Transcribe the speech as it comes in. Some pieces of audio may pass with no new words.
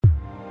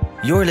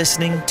You're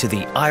listening to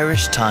the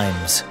Irish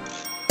Times.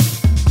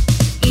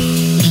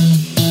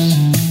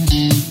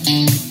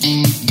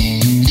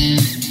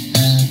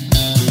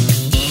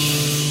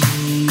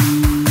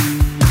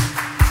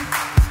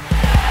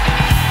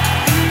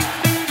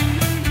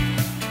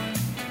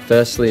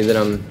 Firstly, that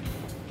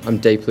I'm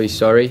deeply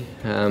sorry.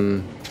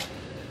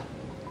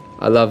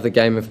 I love the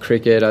game of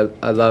cricket.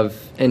 I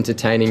love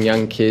entertaining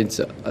young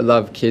kids. I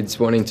love kids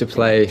wanting to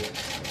play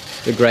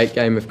the great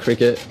game of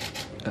cricket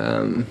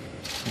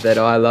that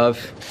I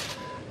love.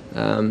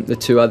 The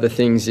two other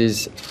things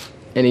is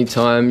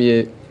anytime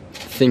you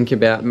think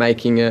about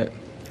making a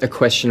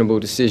questionable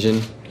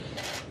decision,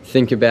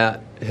 think about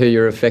who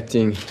you're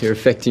affecting. You're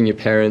affecting your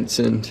parents,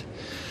 and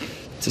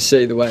to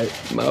see the way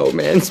my old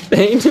man's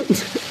been.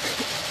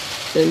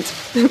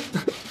 and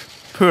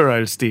Poor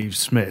old Steve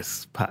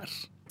Smith, Pat.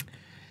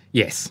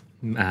 Yes.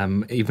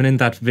 Even in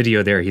that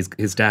video there,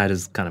 his dad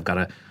has kind of got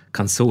a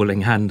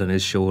consoling hand on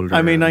his shoulder.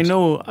 I mean, I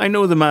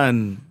know the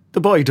man,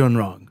 the boy done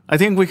wrong. I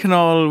think we can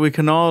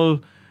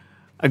all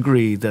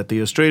agree that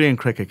the Australian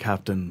cricket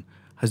captain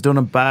has done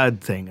a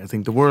bad thing. I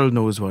think the world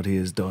knows what he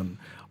has done.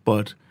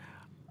 But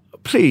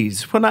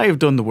please, when I have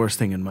done the worst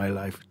thing in my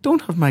life,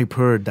 don't have my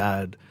poor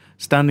dad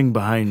standing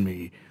behind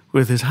me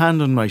with his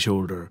hand on my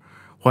shoulder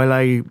while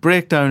I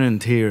break down in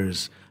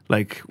tears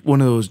like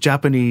one of those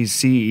Japanese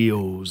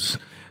CEOs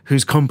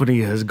whose company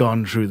has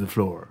gone through the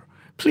floor.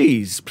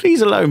 Please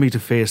allow me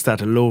to face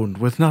that alone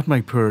with not my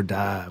poor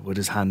dad with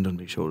his hand on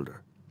my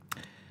shoulder.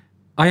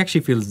 I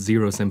actually feel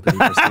zero sympathy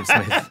for Steve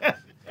Smith.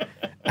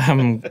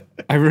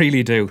 I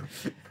really do.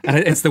 And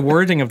it's the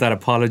wording of that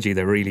apology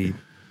that really,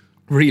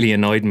 really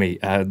annoyed me.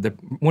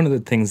 One of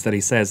the things that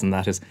he says in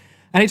that is,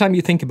 anytime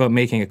you think about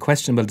making a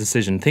questionable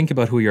decision, think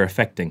about who you're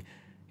affecting.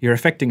 You're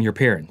affecting your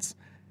parents.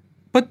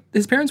 But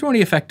his parents were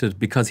only affected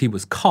because he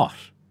was caught.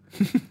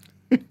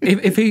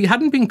 If he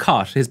hadn't been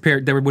caught,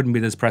 there wouldn't be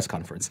this press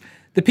conference.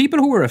 The people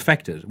who were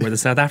affected were the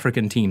South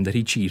African team that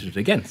he cheated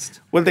against.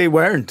 Well, they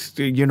weren't.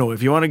 You know,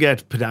 if you want to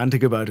get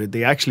pedantic about it,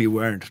 they actually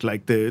weren't.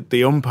 Like,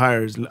 the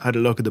umpires had a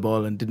look at the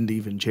ball and didn't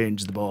even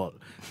change the ball.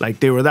 Like,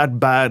 they were that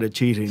bad at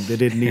cheating, they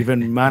didn't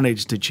even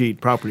manage to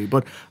cheat properly.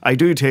 But I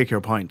do take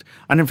your point.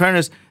 And in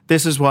fairness,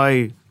 this is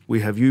why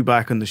we have you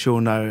back on the show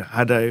now.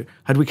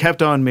 Had we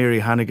kept on Mary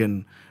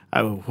Hannigan,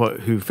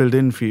 who filled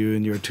in for you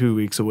in your 2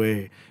 weeks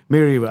away,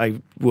 Mary, I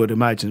would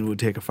imagine, would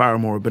take a far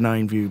more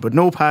benign view. But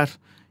no, Pat,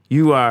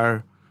 you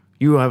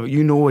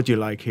know what you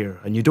like here,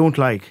 and you don't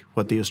like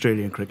what the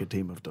Australian cricket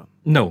team have done.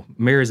 No,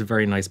 Mary's a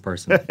very nice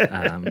person.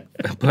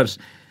 But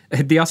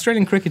the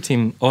Australian cricket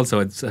team also,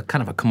 it's a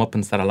kind of a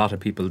comeuppance that a lot of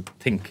people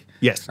think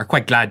are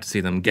quite glad to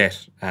see them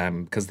get,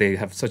 because they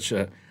have such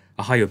a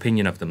high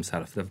opinion of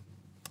themselves.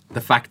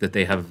 The fact that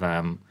they have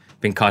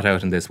been caught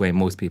out in this way,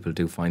 most people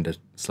do find it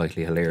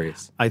slightly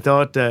hilarious. I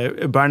thought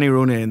Barney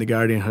Ronay in The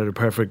Guardian had a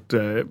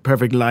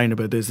perfect line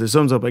about this. It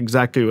sums up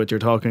exactly what you're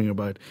talking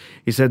about.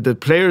 He said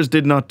that players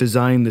did not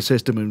design the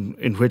system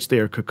in which they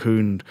are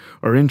cocooned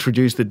or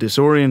introduce the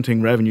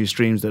disorienting revenue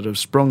streams that have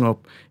sprung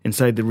up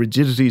inside the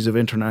rigidities of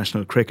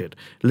international cricket.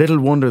 Little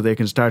wonder they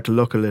can start to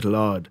look a little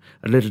odd,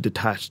 a little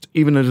detached,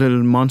 even a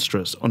little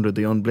monstrous under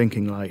the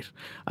unblinking light.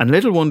 And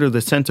little wonder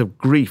the sense of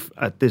grief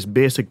at this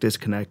basic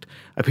disconnect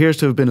appears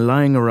to have been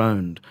lying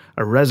around,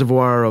 a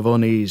reservoir of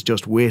unease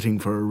just waiting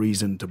for a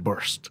reason to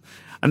burst.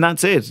 And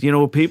that's it. You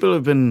know, people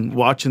have been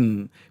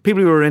watching,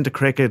 people who are into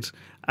cricket,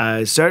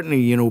 certainly,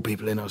 you know,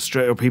 people in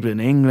Australia, people in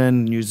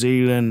England, New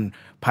Zealand,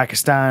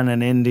 Pakistan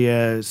and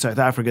India, South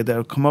Africa, that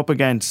have come up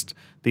against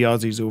the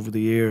Aussies over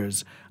the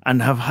years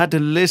and have had to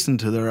listen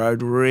to their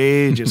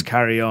outrageous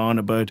carry on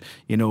about,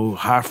 you know,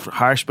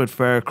 harsh but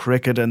fair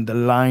cricket and the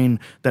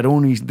line that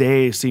only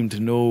they seem to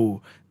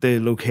know the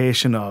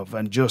location of,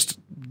 and just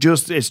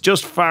it's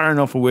just far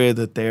enough away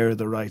that they're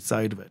the right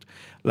side of it.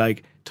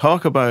 Like,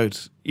 talk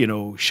about, you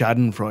know,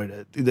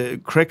 schadenfreude. The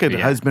cricket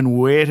has been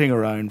waiting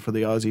around for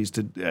the Aussies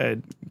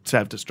to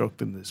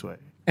self-destruct in this way.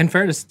 In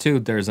fairness too,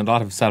 there's a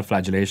lot of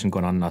self-flagellation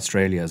going on in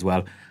Australia as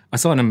well. I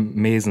saw an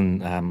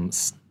amazing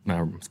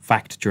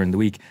fact during the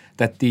week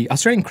that the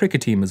Australian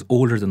cricket team is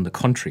older than the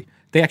country.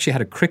 They actually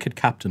had a cricket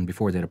captain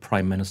before they had a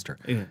prime minister,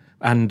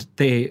 and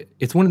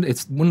it's one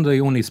of the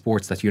only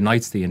sports that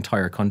unites the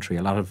entire country.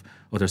 A lot of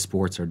other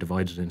sports are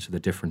divided into the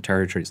different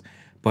territories,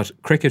 but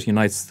cricket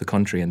unites the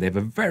country, and they have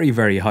a very,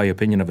 very high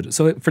opinion of it.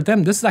 So for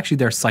them, this is actually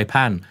their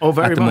Saipan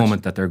at the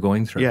moment that they're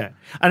going through. Yeah,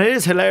 and it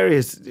is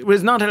hilarious.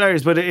 It's not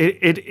hilarious, but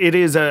it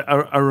is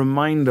a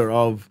reminder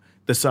of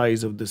the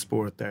size of the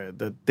sport there.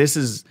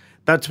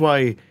 That's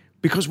why,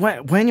 because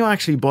when you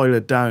actually boil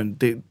it down,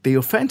 the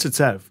offence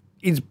itself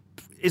is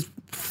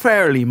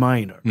fairly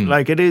minor.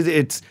 Like, it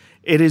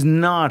is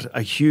not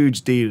a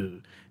huge deal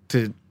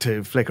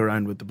to flick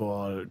around with the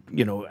ball.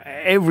 You know,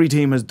 every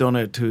team has done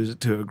it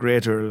to a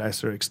greater or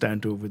lesser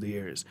extent over the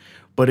years,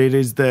 but it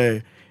is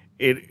the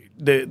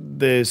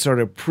sort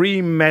of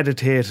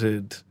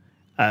premeditated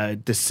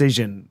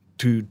decision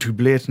to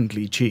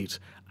blatantly cheat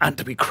and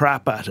to be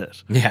crap at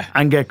it, Yeah.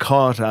 and get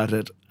caught at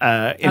it in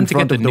And to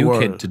front get of the new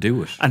world. kid to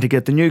do it. And to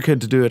get the new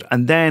kid to do it,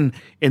 and then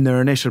in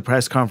their initial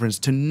press conference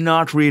to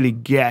not really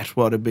get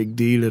what a big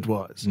deal it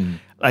was.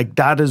 Like,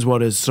 that is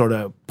what has sort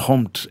of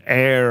pumped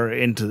air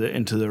into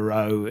the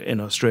row in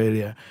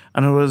Australia.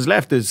 And it was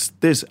left this,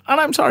 and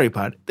I'm sorry,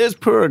 Pat, this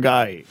poor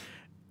guy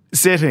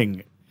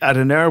sitting at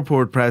an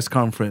airport press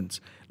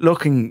conference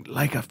looking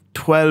like a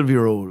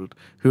 12-year-old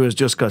who has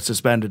just got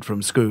suspended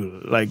from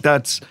school. Like,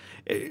 that's...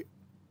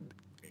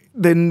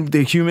 Then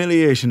the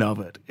humiliation of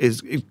it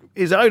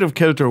is out of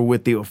kilter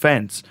with the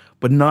offence,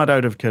 but not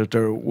out of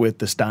kilter with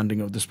the standing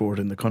of the sport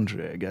in the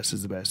country, I guess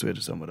is the best way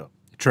to sum it up.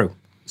 True.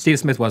 Steve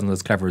Smith wasn't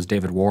as clever as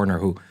David Warner,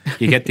 who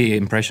you get the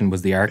impression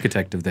was the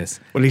architect of this.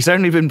 Well, he's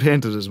certainly been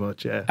painted as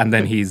much, yeah. And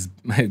then he's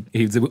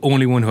the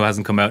only one who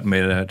hasn't come out and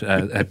made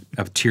a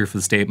tearful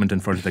statement in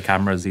front of the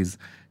cameras. He's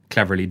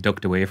cleverly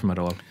ducked away from it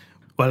all.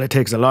 Well, it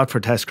takes a lot for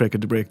Test cricket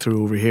to break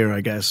through over here,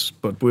 I guess,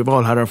 but we've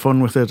all had our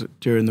fun with it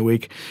during the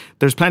week.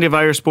 There's plenty of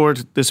Irish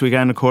sport this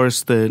weekend, of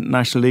course. The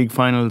National League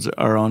finals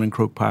are on in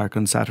Croke Park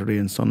on Saturday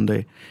and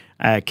Sunday.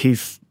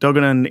 Keith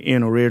Duggan and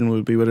Ian O'Riordan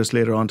will be with us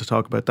later on to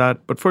talk about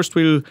that. But first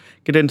we'll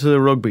get into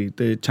the rugby.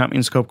 The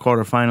Champions Cup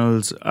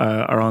quarter-finals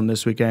are on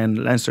this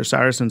weekend. Leinster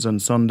Saracens on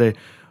Sunday.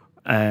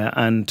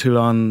 And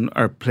Toulon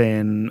are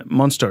playing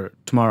Munster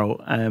tomorrow.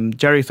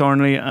 Jerry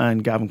Thornley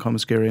and Gavin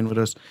Cummins are in with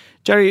us.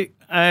 Jerry,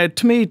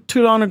 to me,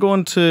 Toulon are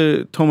going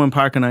to Thomond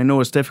Park, and I know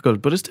it's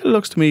difficult, but it still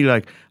looks to me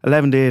like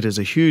 11-8 is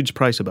a huge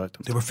price about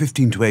them. They were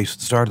 15-8 at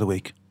the start of the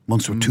week.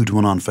 Munster were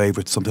 2-1 on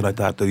favourites, something like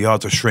that. The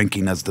odds are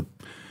shrinking as I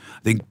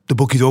think the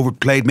bookies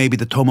overplayed maybe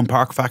the Thomond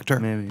Park factor.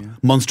 Maybe, yeah.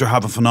 Munster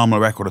have a phenomenal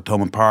record at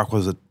Thomond Park.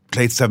 Was it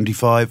played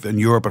 75 in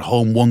Europe, at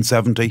home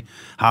 170?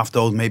 Half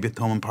those maybe at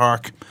Thomond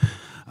Park.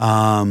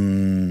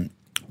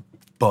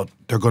 But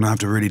they're going to have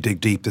to really dig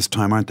deep this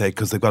time, aren't they?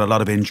 Because they've got a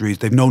lot of injuries.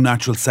 They've no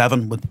natural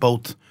seven with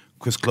both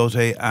Chris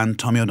Cloete and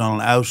Tommy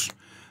O'Donnell out.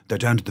 They're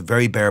down to the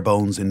very bare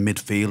bones in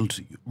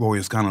midfield. Rory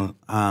O'Scannell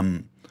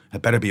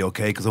had better be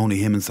okay because only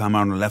him and Sam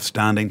Aaron are left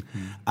standing.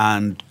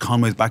 And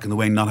Conway's back in the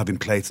wing, not having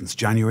played since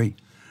January.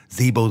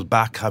 Zebo's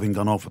back, having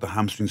gone off with a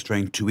hamstring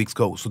strain 2 weeks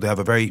ago. So they have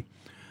a very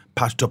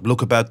patched up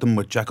look about them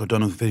with Jack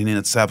O'Donoghue fitting in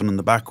at 7 in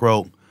the back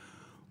row.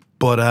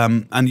 But,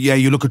 and yeah,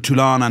 you look at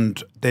Toulon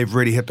and they've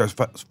really hit their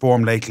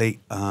form lately.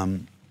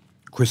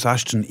 Chris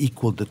Ashton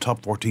equalled the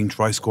top 14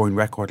 try-scoring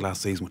record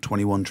last season with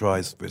 21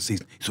 tries for a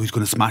season. So he's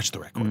going to smash the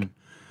record.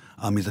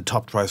 He's a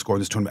top try scorer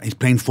in this tournament. He's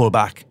playing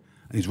full-back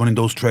and he's running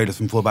those trailers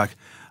from full-back.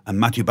 And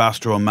Matthew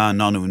Bastrop and Man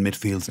Nonu in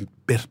midfield is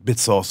a bit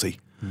saucy.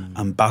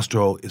 And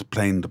Bastrop is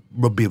playing the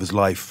rugby of his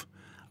life.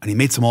 And he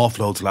made some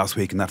offloads last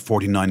week in that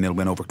 49-0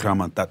 win over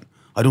Clermont that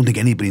I don't think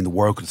anybody in the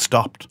world could have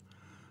stopped.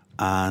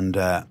 And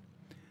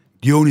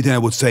the only thing I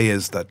would say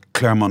is that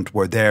Clermont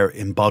were there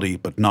in body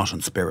but not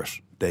in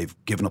spirit. They've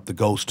given up the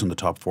ghost in the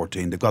top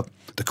 14. They've got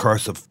the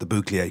curse of the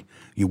bouclier.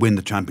 You win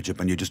the championship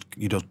and you just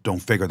don't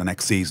figure the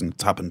next season.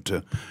 It's happened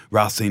to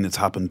Racine. It's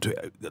happened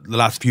to the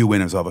last few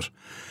winners of it.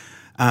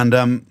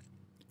 And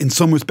in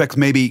some respects,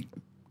 maybe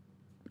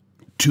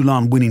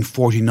Toulon winning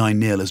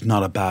 49-0 is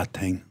not a bad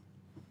thing.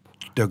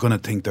 They're going to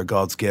think they're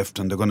God's gift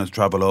and they're going to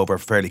travel over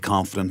fairly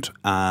confident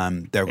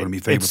and they're going to be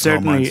favourites.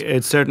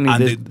 It's certainly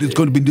and it's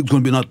going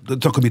to be not going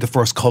to be the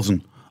first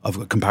cousin of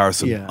a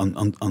comparison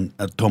on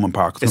at Thomond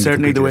Park. It's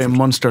certainly the way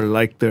Munster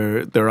like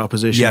their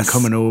opposition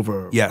coming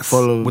over,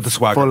 full of, with the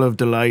swagger, full of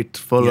delight,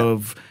 full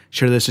of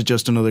sure this is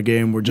just another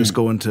game. We're just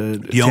going to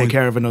take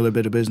care of another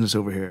bit of business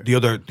over here.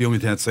 The only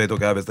thing I'd say though,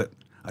 Gav, is that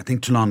I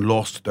think Toulon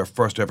lost their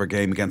first ever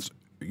game against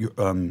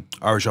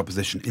Irish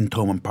opposition in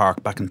Thomond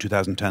Park back in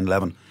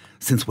 2010-11.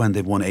 Since when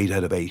they've won 8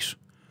 out of 8,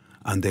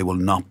 and they will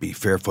not be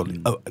fearful.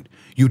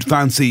 You'd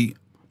fancy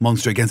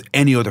Munster against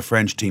any other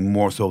French team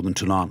more so than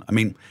Toulon. I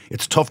mean,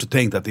 it's tough to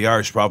think that the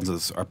Irish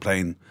provinces are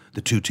playing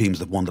the two teams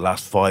that won the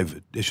last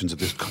 5 editions of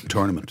this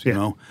tournament. You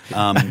know,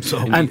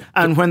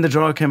 and when the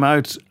draw came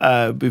out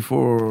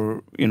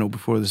before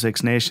the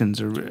Six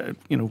Nations, or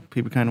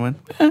people kind of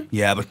went,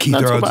 yeah, but Keith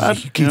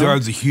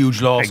Earls is a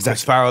huge loss. Exactly.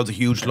 Chris Farrell's a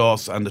huge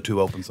loss, and the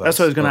 2 open sides. That's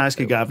what I was going to ask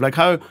you, Gav. Like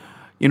how.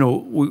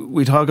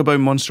 We talk about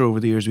Munster over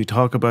the years. We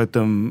talk about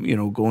them,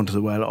 going to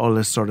the well, all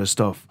this sort of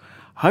stuff.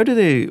 How do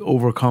they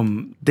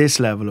overcome this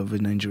level of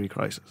an injury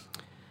crisis?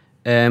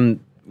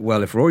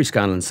 Well, if Rory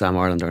Scannell and Sam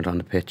Ireland aren't on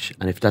the pitch,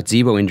 and if that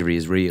Zebo injury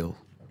is real,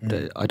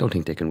 I don't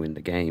think they can win the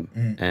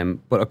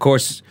game. But of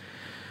course,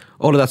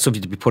 all of that's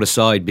something to be put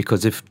aside,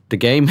 because if the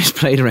game is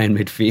played around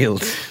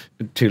midfield,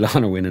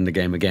 Toulon are winning the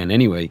game again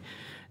anyway.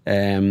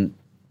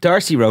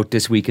 Darcy wrote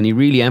this week and he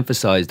really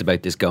emphasised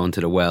about this going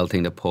to the well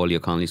thing that Paulie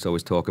O'Connell used to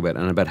always talk about,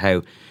 and about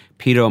how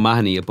Peter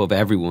O'Mahony, above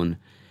everyone,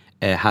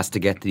 has to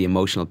get to the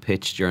emotional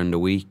pitch during the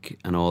week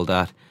and all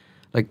that.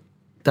 Like,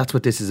 that's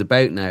what this is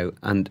about now.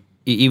 And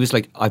he was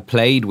like, I haven't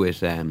played with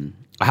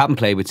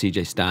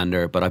CJ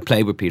Stander, but I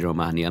played with Peter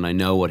O'Mahony and I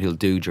know what he'll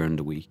do during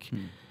the week.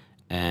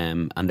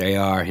 And they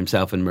are,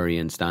 himself and Murray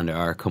and Stander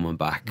are coming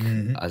back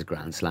as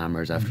Grand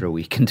Slammers after a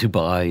week in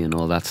Dubai and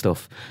all that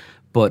stuff.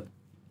 But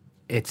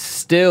it's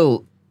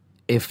still...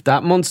 If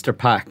that Munster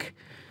pack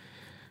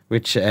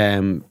which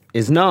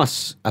is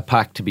not a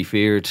pack to be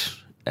feared.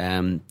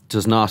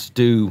 Does not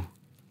do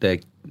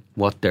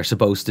what they're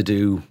supposed to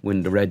do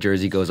when the red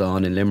jersey goes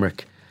on in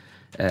Limerick.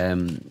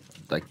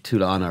 Like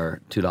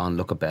Toulon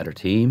look a better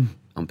team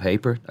on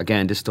paper.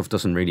 Again, this stuff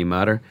doesn't really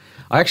matter.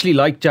 I actually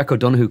like Jack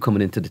O'Donoghue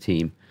coming into the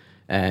team.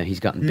 He's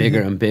gotten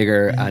bigger and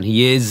bigger, and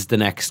he is the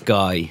next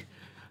guy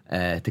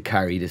to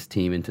carry this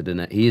team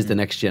into he is the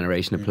next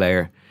generation of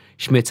player.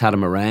 Schmidt's had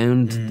him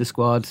around the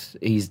squad.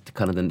 He's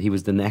he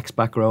was the next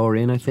back rower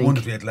in, I think.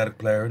 Wonderfully athletic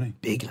player, isn't he?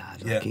 Big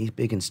lad, he's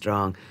big and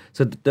strong.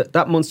 So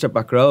that Munster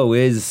back row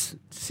is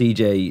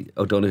CJ,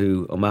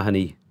 O'Donoghue,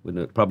 O'Mahony,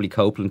 with probably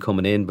Copeland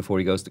coming in before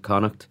he goes to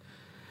Connacht.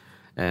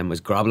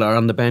 Was Grobler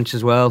on the bench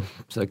as well.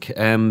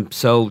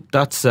 So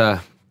that's they're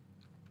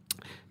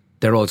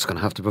all just going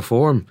to have to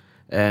perform.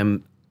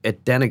 Then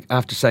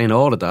after saying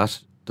all of that,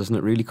 doesn't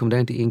it really come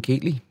down to Ian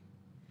Keatley?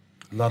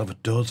 A lot of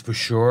it does, for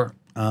sure.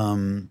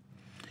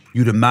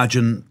 You'd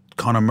imagine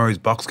Conor Murray's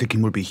box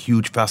kicking would be a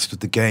huge facet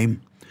of the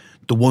game.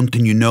 The one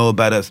thing you know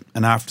about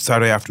an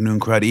Saturday afternoon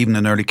crowd, even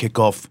an early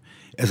kickoff,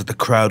 is that the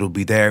crowd will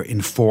be there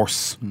in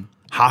force.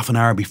 Half an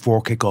hour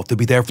before kickoff, they'll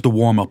be there for the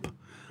warm-up.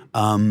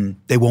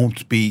 They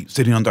won't be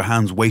sitting on their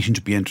hands waiting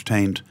to be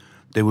entertained.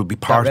 They will be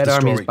part of the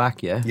story. Red Army is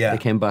back, yeah? They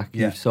came back.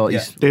 Yeah.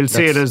 They'll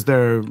see it as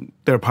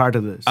they're part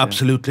of this.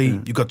 Absolutely.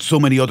 Yeah. You've got so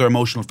many other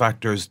emotional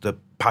factors, the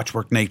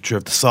patchwork nature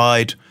of the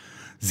side.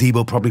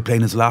 Zebo probably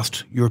playing his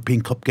last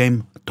European Cup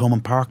game at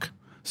Thomond Park,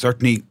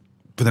 certainly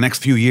for the next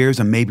few years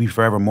and maybe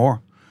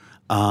forevermore.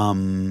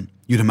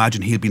 You'd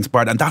imagine he'll be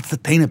inspired. And that's the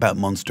thing about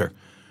Munster.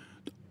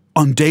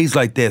 On days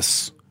like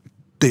this,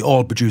 they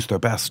all produce their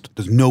best.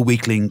 There's no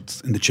weak links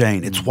in the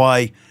chain. It's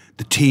why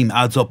the team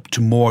adds up to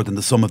more than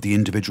the sum of the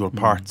individual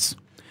parts.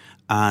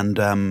 And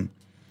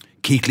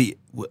Keatley,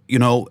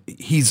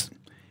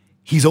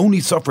 he's only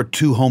suffered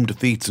 2 home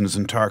defeats in his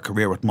entire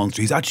career with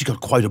Munster. He's actually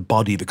got quite a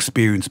body of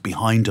experience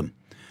behind him.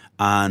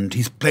 And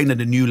he's playing at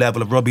a new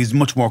level of rugby. He's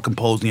much more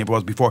composed than he ever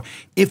was before.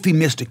 If he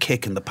missed a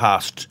kick in the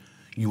past,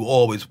 you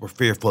always were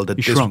fearful that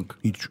he shrunk.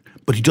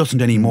 But he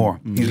doesn't anymore.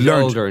 He's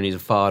learned. Older and he's a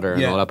father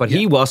and all that. But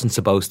he wasn't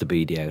supposed to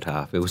be the out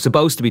half. It was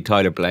supposed to be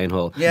Tyler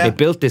Blainhull. They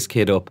built this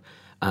kid up,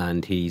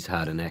 and he's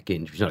had a neck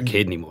injury. He's not a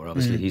kid anymore,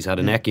 obviously. He's had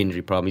a neck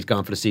injury problem. He's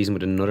gone for the season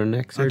with another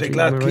neck surgery.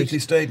 Aren't they glad Keatley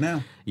stayed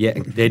now? Yeah,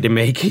 they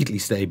made Keatley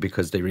stay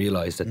because they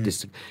realised that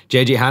this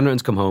JJ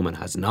Hanrahan's come home and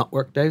has not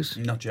worked out.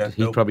 Not yet.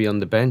 He's probably on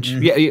the bench.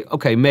 Yeah,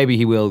 okay, maybe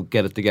he will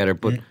get it together,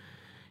 but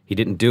he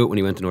didn't do it when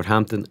he went to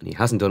Northampton, and he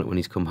hasn't done it when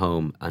he's come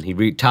home.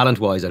 And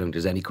talent-wise, I don't think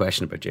there's any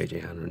question about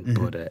JJ Hanrahan,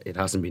 but it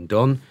hasn't been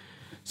done.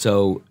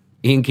 So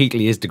Ian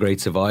Keatley is the great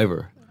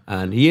survivor.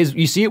 And he is.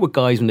 You see it with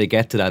guys when they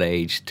get to that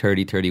age,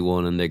 30,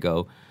 31, and they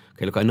go,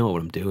 okay, look, I know what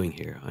I'm doing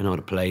here. I know how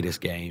to play this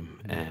game.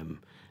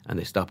 And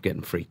they stop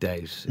getting freaked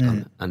out.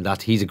 And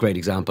that he's a great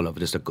example of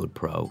just a good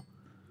pro.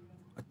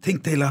 I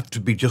think they'll have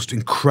to be just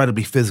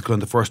incredibly physical in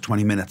the first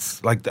 20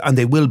 minutes. And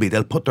they will be.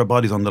 They'll put their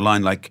bodies on the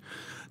line like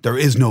there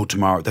is no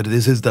tomorrow, that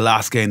this is the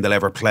last game they'll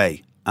ever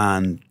play.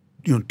 And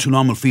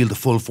Toulon will feel the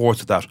full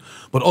force of that.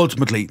 But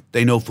ultimately,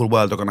 they know full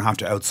well they're going to have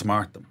to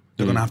outsmart them.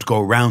 They're going to have to go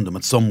around them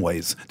in some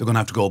ways. They're going to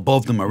have to go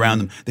above them, around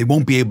them. They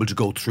won't be able to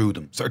go through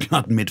them. Certainly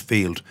not in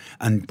midfield,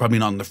 and probably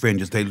not in the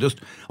fringes. They'll just,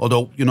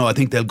 although, I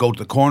think they'll go to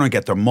the corner,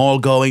 get their maul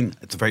going.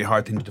 It's a very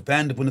hard thing to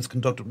defend when it's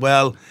conducted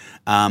well.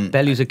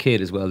 Bellu's a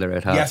kid as well, they're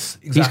at half. Yes,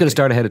 exactly. He's going to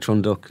start ahead of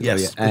Trunduk.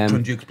 Yes,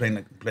 Trunduk's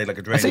played like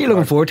a drain. I say you're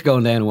looking forward to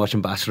going down and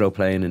watching Bastrop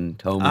playing in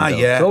Thomond.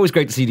 Yeah. It's always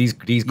great to see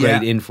these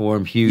great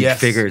in-form, huge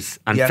figures.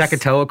 And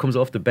Fekitoa comes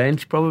off the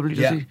bench, probably,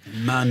 does he?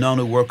 Man,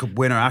 Nonu World Cup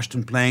winner,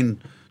 Ashton playing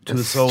to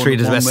the soul. 3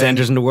 of the best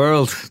centres in the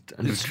world,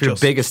 and it's the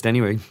biggest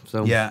anyway.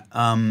 So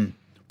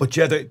but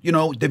yeah, they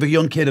have a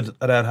young kid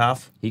at out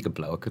half. He could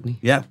blow it, couldn't he?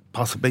 Yeah,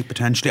 possibly,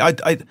 potentially.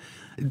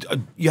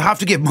 You have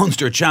to give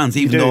Munster a chance,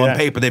 even though on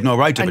paper they've no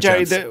right to have a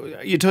Jerry,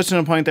 chance. You touched on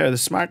a point there. The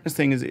smartness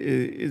thing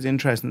is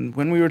interesting.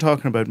 When we were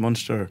talking about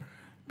Munster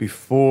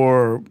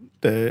before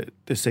the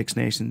Six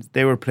Nations,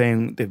 they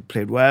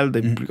played well.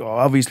 They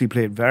obviously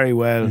played very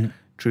well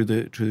through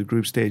the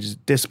group stages.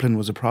 Discipline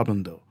was a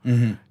problem, though.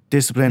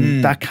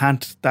 Discipline that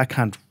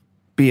can't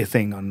be a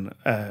thing on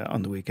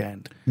the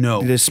weekend.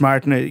 No, the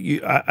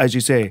smartness, as you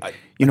say,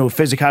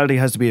 physicality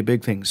has to be a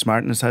big thing.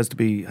 Smartness has to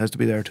be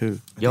there too.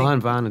 Johan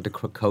Van, the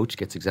coach,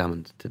 gets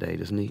examined today,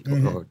 doesn't he?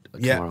 Or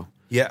tomorrow.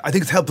 Yeah, I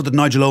think it's helpful that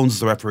Nigel Owens is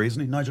the referee,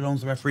 isn't he? Nigel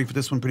Owens is the referee for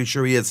this one, pretty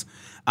sure he is.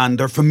 And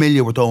they're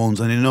familiar with Owens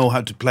and they know how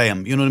to play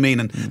him. You know what I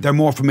mean? And they're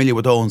more familiar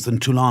with Owens than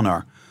Toulon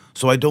are.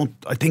 So I don't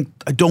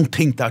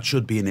think that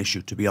should be an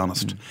issue, to be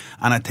honest.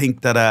 And I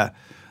think that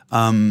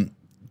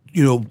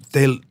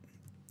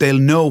they'll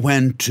know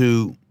when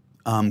to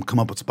come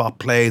up with spot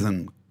plays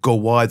and go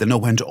wide. They'll know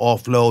when to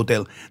offload.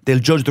 They'll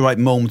judge the right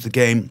moments of the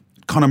game.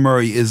 Conor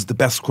Murray is the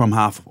best scrum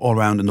half all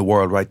round in the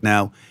world right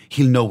now.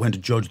 He'll know when to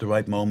judge the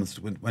right moments,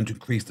 when to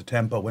increase the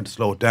tempo, when to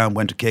slow it down,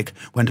 when to kick,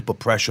 when to put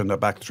pressure on their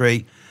back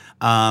three.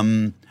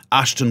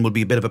 Ashton will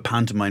be a bit of a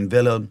pantomime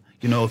villain.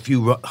 A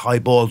few high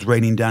balls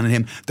raining down on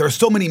him. There are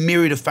so many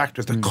myriad of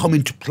factors that come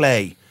into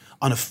play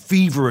on a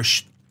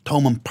feverish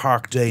Thomond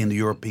Park Day in the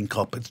European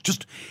Cup.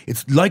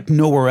 It's like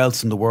nowhere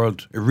else in the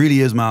world. It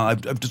really is,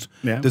 man.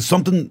 There's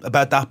something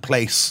about that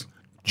place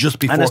just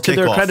before kickoff. And it's to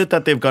their credit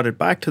that they've got it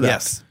back to that.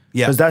 Yes.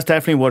 Yeah. Because that's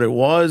definitely what it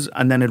was,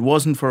 and then it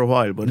wasn't for a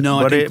while. But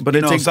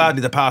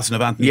sadly, the passing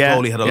of Anthony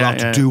Foley had a lot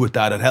to do with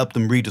that. It helped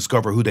them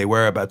rediscover who they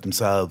were about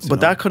themselves.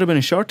 But that could have been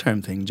a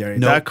short-term thing, Jerry.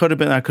 No. That could have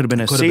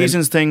been a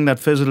season's thing that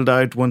fizzled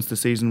out once the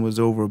season was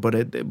over. But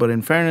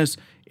in fairness,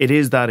 it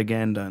is that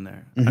again down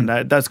there, and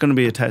that's going to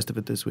be a test of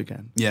it this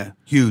weekend. Yeah,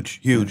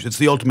 huge. It's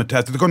the ultimate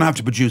test. They're going to have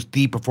to produce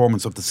the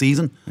performance of the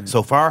season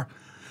so far,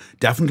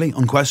 definitely,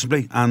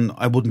 unquestionably, and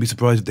I wouldn't be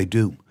surprised if they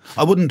do.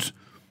 I wouldn't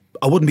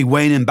be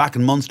weighing in back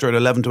in Munster at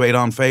 11-8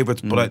 on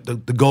favourites, but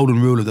the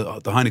golden rule of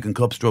the Heineken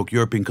Cup /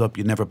 European Cup,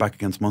 you never back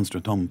against Munster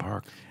at Thomond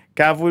Park.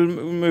 Gav, we'll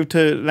move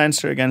to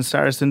Leinster against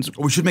Saracens.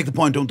 We should make the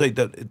point, don't they,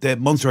 that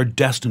Munster are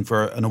destined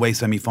for an away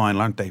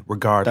semi-final, aren't they?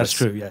 Regardless. That's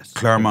true, yes.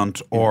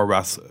 Claremont or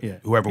Ross,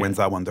 whoever wins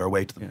that one, they're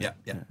away to them. Yeah.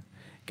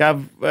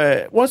 Gav,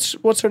 what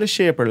sort of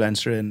shape are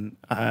Leinster in?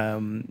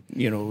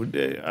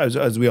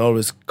 As we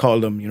always call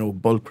them,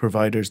 bulk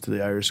providers to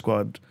the Irish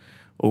squad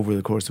over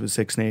the course of the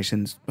Six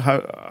Nations.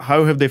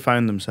 How have they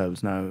found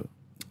themselves now?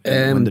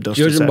 When the dust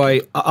is judging by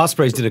settled?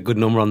 Ospreys did a good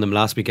number on them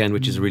last weekend,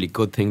 which is a really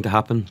good thing to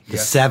happen. The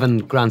 7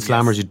 Grand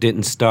Slammers who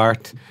didn't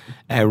start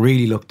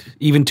really looked,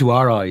 even to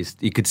our eyes,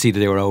 you could see that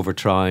they were over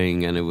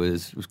trying, and it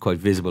was quite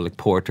visible, like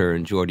Porter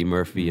and Jordy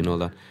Murphy and all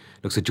that.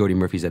 Looks like Jordy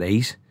Murphy's at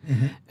 8.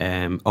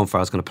 Owen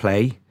Farrell's going to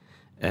play.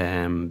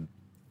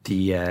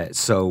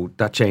 So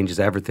that changes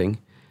everything.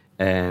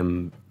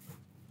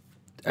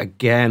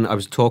 Again, I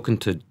was talking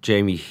to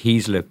Jamie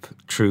Heaslip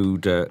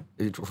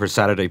for a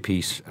Saturday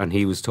piece, and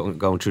he was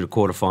going through the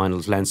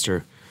quarterfinals,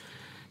 Leinster,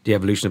 the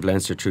evolution of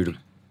Leinster through the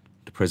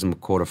prism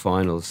of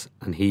quarterfinals,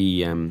 and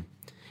he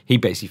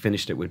basically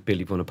finished it with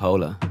Billy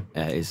Vunipola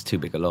is too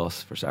big a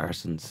loss for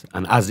Saracens,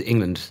 and as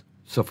England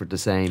suffered the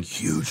same.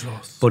 Huge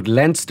loss. But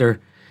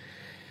Leinster,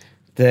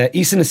 the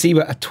Issa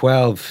Nasiba at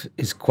 12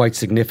 is quite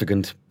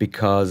significant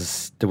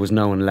because there was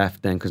no one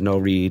left then, because no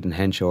Reid and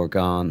Henshaw are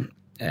gone.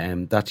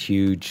 That's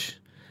huge.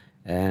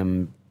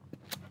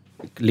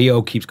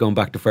 Leo keeps going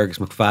back to Fergus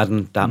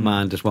McFadden. That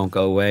man just won't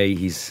go away.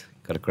 He's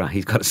got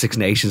a Six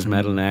Nations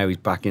medal now. He's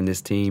back in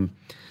this team.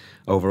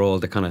 Overall,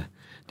 the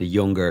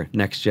younger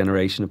next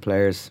generation of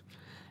players.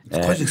 It's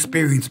quite an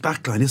experienced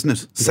backline, isn't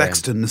it?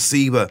 Sexton,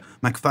 Nasiba,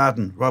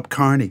 McFadden, Rob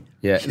Kearney.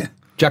 Yeah.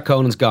 Jack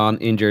Conan's gone,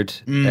 injured.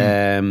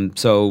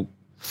 So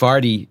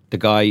Fardy, the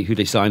guy who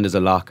they signed as a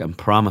lock and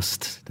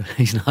promised that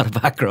he's not a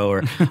back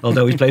rower,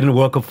 although he's played in a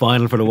World Cup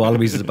final for the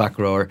Wallabies as a back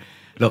rower.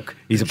 Look,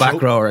 he's a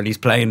back rower and he's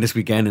playing this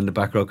weekend in the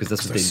back row because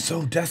that's what they're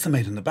so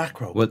decimated in the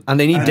back row. Well, and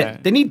they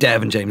need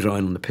Dev and James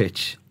Ryan on the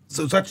pitch.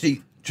 So it's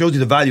actually shows you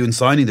the value in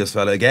signing this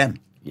fella again.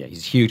 Yeah,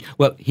 he's huge.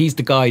 Well, he's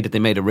the guy that they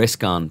made a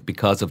risk on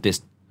because of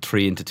this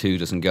 3-2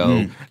 doesn't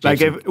go. Like,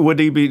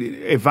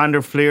 if Van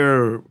der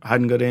Fleer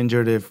hadn't got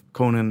injured, if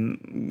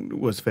Conan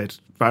was fit,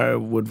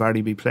 would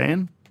Vardy be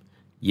playing?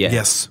 Yeah.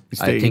 Yes.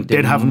 I think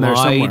they have him there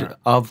somewhere.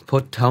 Have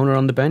put Toner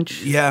on the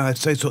bench. Yeah, I'd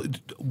say so.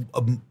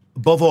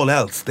 Above all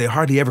else, they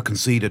hardly ever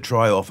concede a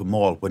try off a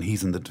maul when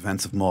he's in the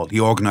defensive maul. He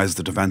organises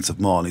the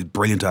defensive maul. He's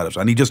brilliant at it,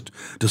 and he just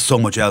does so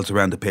much else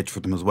around the pitch for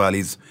them as well.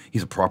 He's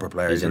a proper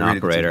player. He's an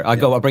operator.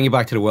 I'll bring you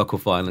back to the World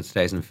Cup final in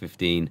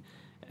 2015.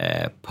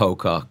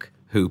 Pocock,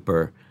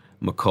 Hooper,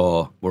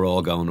 McCaw were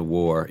all going to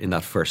war in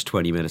that first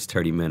 20 minutes,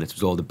 30 minutes. It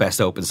was all the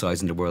best open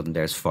sides in the world, and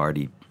there's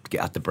Fardy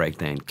at the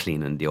breakdown,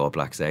 cleaning the All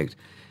Blacks out.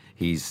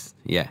 He's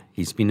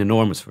been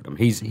enormous for them.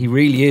 He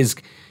really is.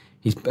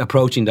 He's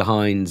approaching the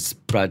Hines,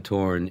 Brad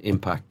Thorne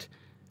impact.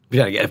 We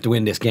have to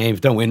win this game. If we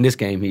don't win this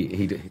game,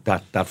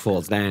 that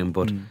falls down.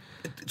 But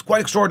it's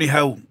quite extraordinary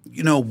how,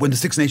 when the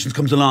Six Nations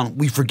comes along,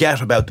 we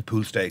forget about the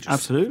pool stages.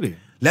 Absolutely.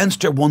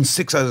 Leinster won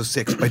 6 out of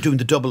 6 by doing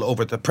the double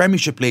over the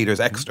Premiership leaders,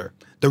 Exeter,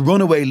 the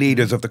runaway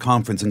leaders of the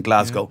conference in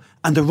Glasgow,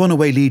 and the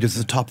runaway leaders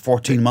of the top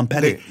 14,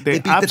 Montpellier. They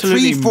beat the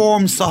 3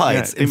 form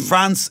sides in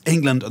France,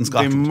 England and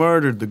Scotland. They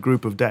murdered the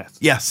group of death.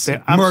 Yes,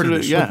 they murdered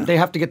it. Yeah. They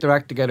have to get their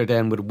act together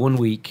then with 1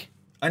 week.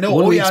 I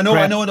know.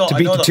 I know. To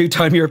beat the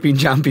 2-time European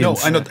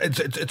champions. No, I know.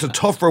 It's a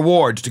tough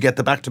reward to get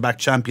the back-to-back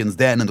champions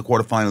then in the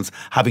quarterfinals,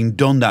 having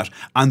done that.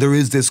 And there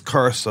is this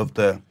curse of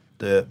the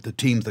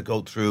teams that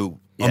go through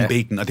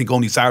unbeaten. I think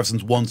only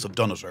Saracens once have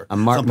done it, or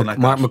something like that.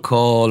 Mark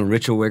McCall and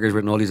Richard Wiggers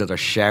and all these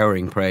others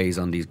showering praise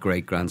on these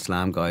great Grand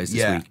Slam guys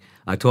this week.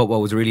 I thought what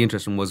was really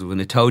interesting was when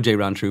Itoje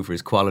ran through for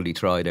his quality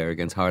try there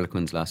against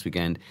Harlequins last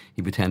weekend,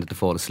 he pretended to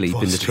fall asleep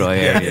in the try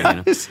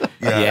area.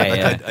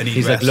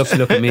 He's like,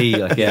 look at me.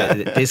 Like,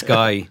 this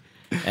guy.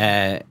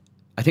 I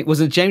think, was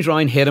it James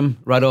Ryan hit him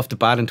right off the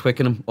bat in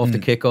Twickenham off the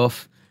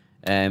kickoff?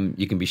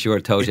 You can be sure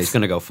Itoje's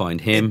going to go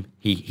find him.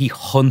 He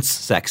hunts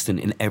Sexton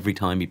in every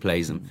time he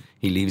plays him.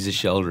 He leaves his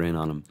shoulder in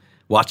on him.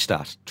 Watch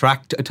that.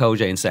 Track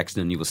Itoje and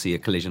Sexton and you will see a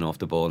collision off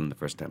the ball in the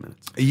first 10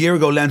 minutes. A year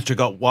ago, Leinster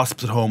got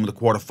Wasps at home in the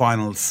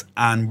quarterfinals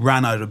and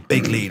ran out a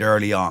big lead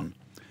early on.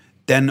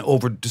 Then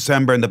over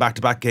December in the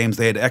back-to-back games,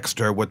 they had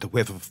Exeter with the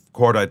whiff of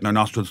cordite in their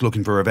nostrils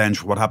looking for revenge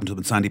for what happened to them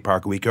in Sandy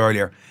Park a week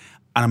earlier.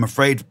 And I'm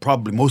afraid,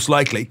 probably, most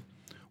likely,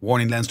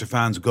 warning Leinster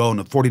fans go,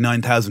 and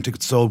 49,000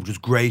 tickets sold, which is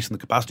great, and the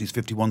capacity is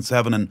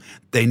 51,700, and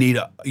they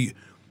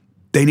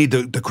need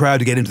the crowd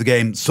to get into the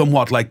game,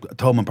 somewhat like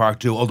Thomond Park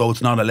do, although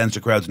it's not a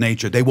Leinster crowd's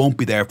nature. They won't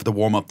be there for the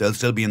warm-up. They'll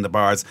still be in the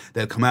bars.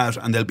 They'll come out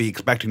and they'll be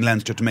expecting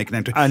Leinster to make an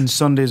entry. And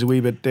Sunday's a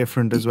wee bit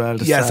different as well.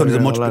 Yeah, Sunday's a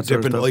much bit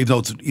different, even though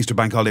it's Easter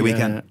Bank Holiday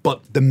weekend.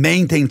 But the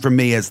main thing for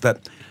me is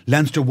that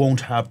Leinster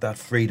won't have that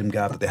freedom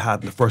gap that they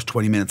had in the first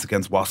 20 minutes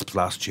against Wasps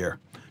last year.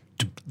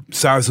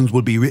 Saracens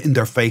will be in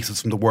their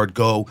faces from the word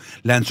go.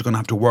 Leinster are going to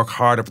have to work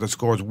harder for their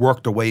scores,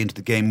 work their way into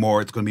the game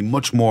more. It's going to be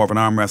much more of an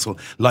arm wrestle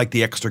like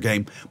the Exeter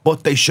game.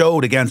 But they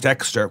showed against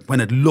Exeter, when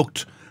it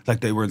looked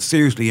like they were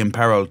seriously in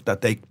peril,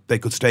 that they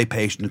could stay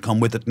patient and come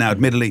with it. Now,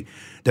 admittedly,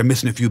 they're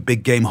missing a few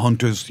big game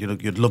hunters.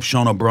 You'd love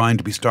Sean O'Brien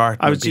to be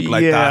starting, people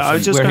like that. I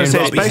was just going to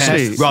say,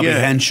 especially Robbie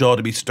Henshaw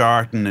to be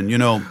starting, and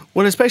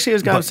Well, especially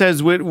as Gav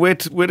says, with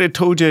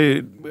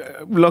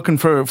Itoje looking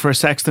for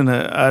Sexton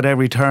at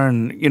every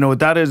turn,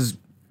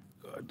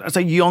 that's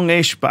a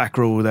youngish back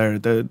row there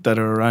that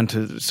are around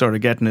to sort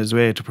of get in his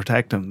way to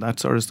protect him. That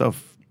sort of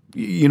stuff.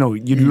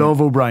 You'd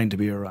love O'Brien to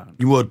be around.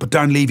 You would, but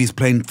Darren Levy's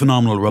playing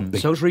phenomenal rugby.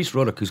 So's Rhys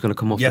Ruddock, who's going to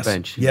come off the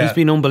bench. Yeah. He's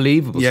been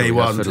unbelievable. Yeah, he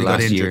was for the until he got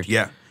last injured.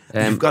 year.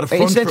 Yeah. You've got a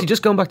front incidentally,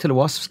 just going back to the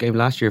Wasps game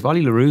last year, if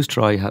Ollie LaRue's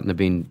try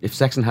if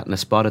Sexton hadn't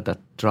have spotted that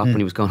drop when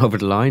he was going over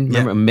the line,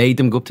 remember, and made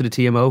them go up to the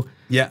TMO,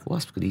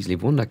 Wasps could easily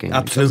have won that game.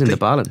 Absolutely. It was in the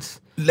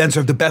balance. Leinster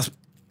have the best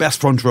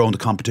front row in the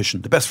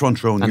competition, the best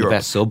front row in Europe. The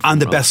best sub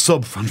and the best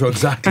sub front row,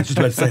 exactly. Just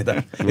about to say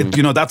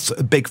that. That's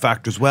a big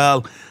factor as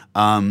well.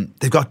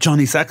 They've got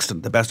Johnny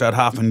Sexton, the best out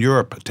half in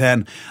Europe at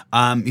 10.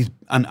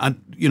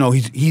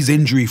 He's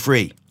injury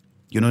free.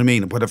 You know what I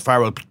mean? Whether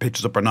Farrell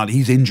pitches up or not,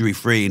 he's injury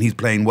free and he's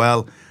playing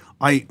well.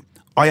 I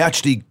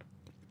actually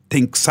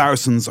think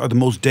Saracens are the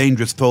most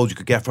dangerous foes you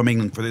could get from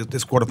England for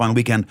this quarterfinal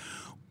weekend.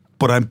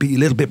 But I'd be a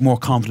little bit more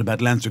confident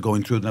about Leinster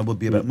going through than I would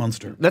be about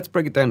Munster. Let's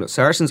break it down.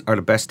 Saracens are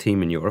the best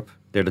team in Europe.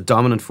 They're the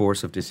dominant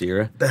force of this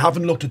era. They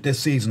haven't looked at this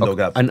season, though,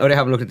 Gav. I know they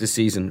haven't looked at this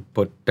season,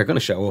 but they're going to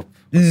show up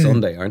on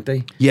Sunday, aren't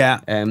they? Yeah.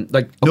 No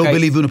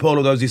Billy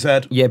Vunipola, though, as you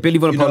said. Yeah, Billy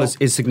Vunipola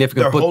is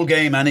significant. Their whole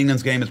game and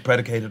England's game is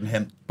predicated on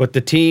him. But the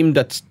team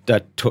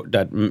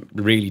that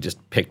really just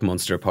picked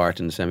Munster apart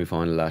in the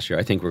semi-final last year,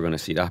 I think we're going to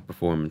see that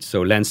performance.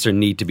 So Leinster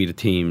need to be the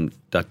team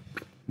that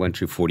went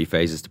through 40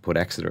 phases to put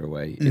Exeter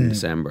away in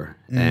December.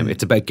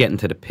 It's about getting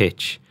to the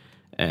pitch,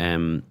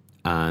 and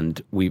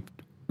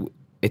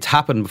it's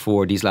happened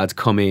before. These lads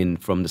come in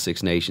from the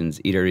Six Nations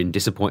either in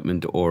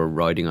disappointment or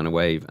riding on a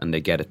wave, and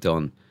they get it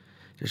done.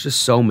 There's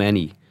just so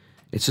many.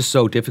 It's just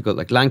so difficult.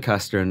 Like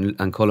Lancaster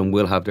and Cullen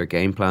will have their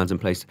game plans in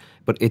place,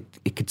 but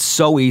it could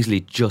so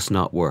easily just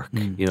not work.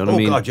 You know what I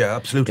mean? Oh God, yeah,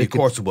 absolutely. Of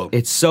course it will.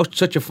 It's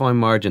such a fine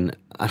margin.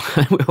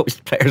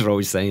 Players are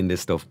always saying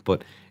this stuff,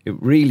 but it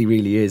really,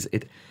 really is.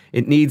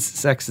 It needs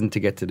Sexton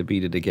to get to the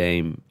beat of the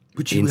game,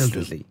 which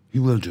instantly. He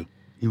will do.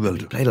 He's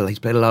played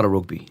a lot of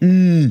rugby.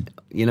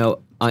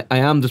 I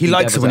am just. He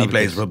likes it when he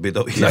plays rugby,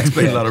 though. He likes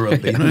playing a lot of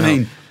rugby. You know what I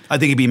mean? I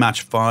think he'd be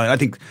match fine. I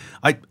think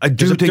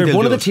they're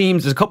one of the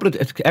teams. There's a couple of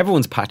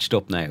everyone's patched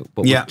up now,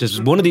 but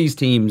just one of these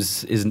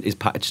teams is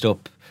patched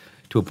up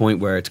to a point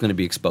where it's going to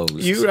be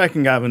exposed. You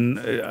reckon, Gavin?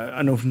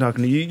 I know from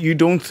talking to you, you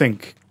don't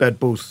think that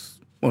both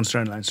Munster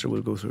and Leinster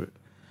will go through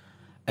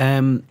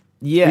it.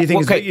 Yeah, you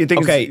think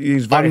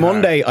it's on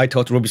Monday I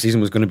thought the rugby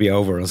season was going to be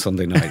over on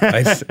Sunday night.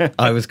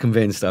 I was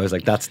convinced. I was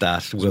like, that's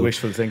that. It was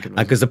wishful thinking.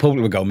 Because the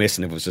public would go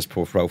missing if it was just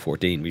Pro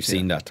 14. We've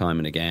seen that time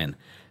and again.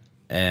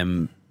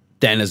 Then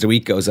as the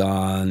week goes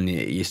on,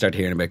 you start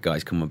hearing about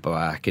guys coming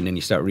back, and then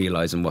you start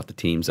realising what the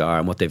teams are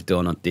and what they've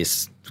done on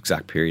this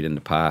exact period in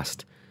the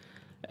past.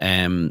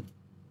 There's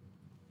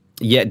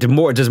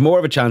more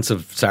of a chance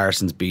of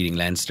Saracens beating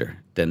Leinster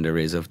than there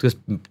is of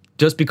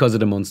just because of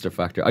the Munster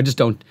factor. I just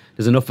don't.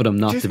 There's enough of them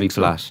not to be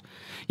flat. So?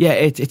 Yeah,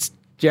 it's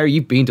Jerry.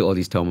 You've been to all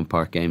these Thomond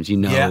Park games. You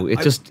know,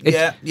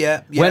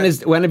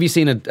 When have you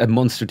seen a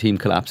Munster team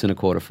collapse in a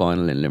quarter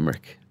final in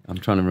Limerick? I'm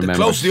trying to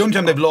remember. The only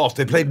time they've lost,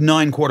 they played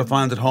 9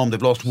 quarterfinals at home.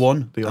 They've lost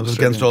 1. That was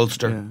against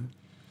Ulster. Yeah.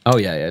 Oh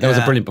yeah. That was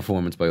a brilliant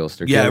performance by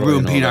Ulster. Yeah,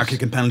 Ruben Pienaar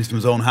kicking penalties from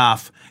his own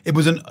half. It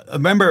was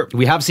remember,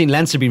 we have seen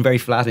Leinster being very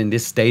flat in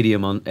this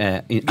stadium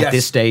at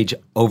this stage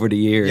over the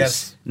years.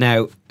 Yes.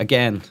 Now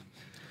again.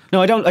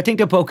 No, I don't. I think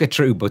they'll poke it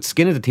through, but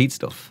skin of the teeth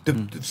stuff.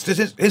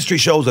 History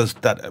shows us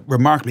that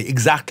remarkably,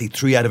 exactly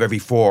 3 out of every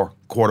 4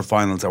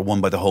 quarterfinals are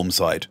won by the home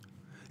side.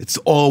 It's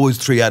always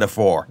 3 out of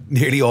 4,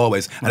 nearly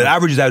always, and it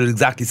averages out at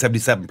exactly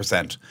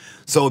 77%.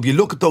 So if you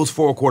look at those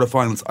 4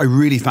 quarterfinals, I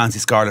really fancy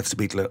Scarlets to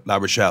beat La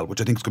Rochelle,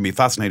 which I think is going to be a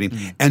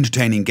fascinating,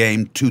 entertaining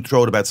game. 2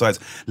 throw-about sides.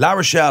 La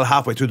Rochelle,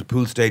 halfway through the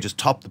pool stage, has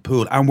topped the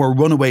pool and were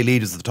runaway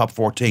leaders of the top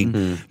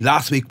 14.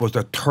 Last week was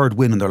their 3rd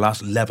win in their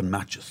last 11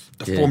 matches.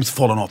 The form's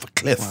fallen off a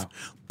cliff. Wow.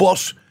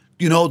 But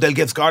they'll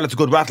give Scarlets a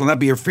good rattle, and that'll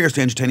be a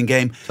fiercely entertaining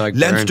game.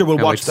 Leinster will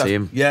watch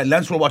that. Yeah,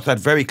 Leinster will watch that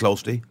very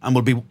closely, and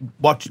will be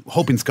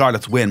hoping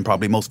Scarlets win.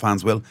 Probably most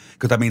fans will,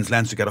 because that means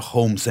Leinster get a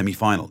home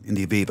semi-final in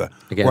the Aviva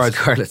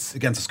against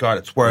the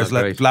Scarlets. Whereas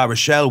if La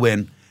Rochelle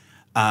win,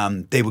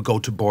 they would go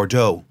to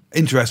Bordeaux.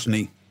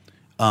 Interestingly,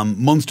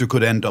 Munster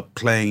could end up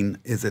playing.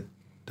 Is it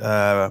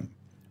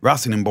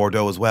Racing in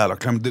Bordeaux as well. Or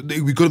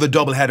we could have a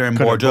double header in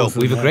Bordeaux.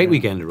 We have a great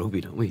weekend of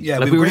rugby, don't we? Yeah,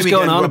 like we we were have a just great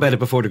going on weekend about of it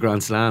before the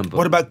Grand Slam. But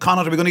What about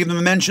Connacht? Are we going to give them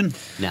a mention?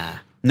 nah.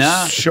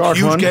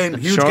 Huge one.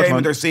 game Short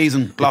of their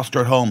season. Gloucester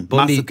at home,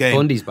 Bundy- massive game.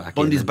 Bundy's back,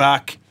 Bundy's yeah.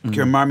 back.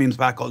 Kieran Marmion's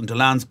back. Alton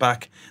Delan's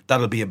back.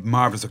 That'll be a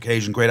marvellous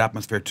occasion. Great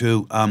atmosphere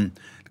too.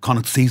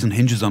 Connacht season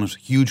hinges on it.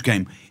 Huge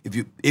game.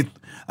 If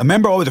I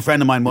remember, always a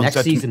friend of mine once next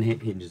said to me- season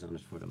hinges on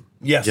it for them.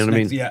 Yes, Do you know what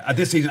I mean? Yeah,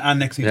 this season and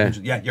next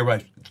season. Yeah. You're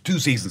right. 2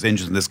 seasons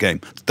hinges in this game.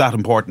 It's that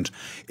important.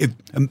 If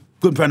a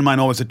good friend of mine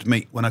always said to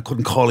me when I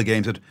couldn't call a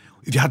game, said,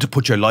 if you had to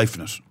put your life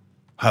in it,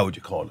 how would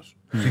you call it?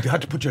 So if you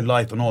had to put your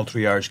life on all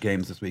 3 Irish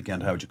games this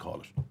weekend, how would you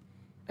call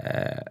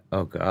it?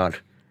 Oh God.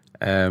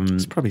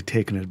 It's probably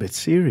taking it a bit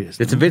serious.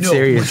 It's a bit No,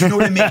 serious. but you know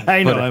what I mean?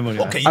 I know. But, I'm only.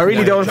 Okay, I really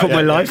you- don't want to put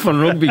my life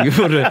on rugby.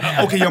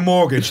 Okay, your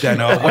mortgage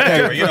then.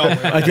 Okay, you know,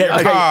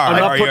 your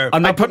car.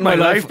 I'm not putting my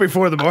life.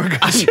 before the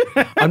mortgage.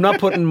 I'm not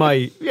putting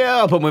my. Yeah,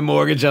 I'll put my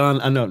mortgage on.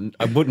 And no,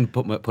 I wouldn't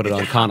put it on have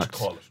to Connacht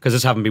call it. because I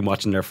just haven't been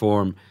watching their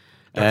form.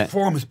 Their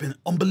form has been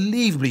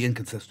unbelievably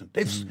inconsistent.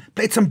 They've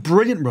played some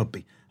brilliant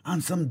rugby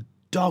and some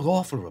dog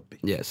awful rugby.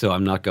 Yeah, so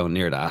I'm not going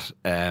near that.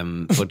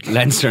 But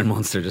Leinster and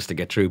Munster just to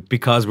get through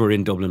because we're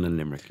in Dublin and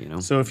Limerick, you know.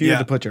 So if you Yeah. had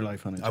to put your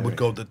life on it, I would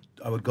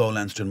go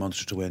Leinster and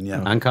Munster to win.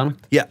 Yeah, And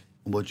Connacht. yeah,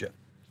 would you?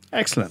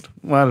 Excellent.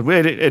 Well,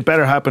 it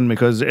better happen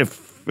because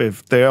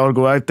if they all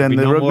go out, then Be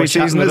the no rugby more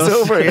chatting season is with us.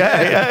 over.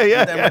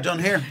 Yeah. Then we're done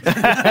here.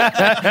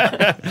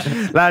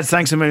 Lads,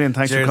 thanks a million.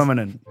 Thanks for coming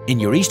in. In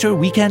your Easter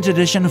weekend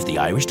edition of the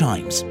Irish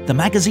Times, the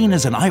magazine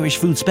is an Irish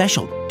food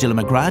special.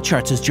 Dylan McGrath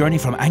charts his journey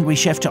from angry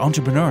chef to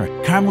entrepreneur.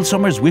 Carmel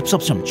Summers whips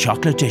up some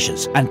chocolate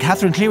dishes. And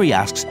Catherine Cleary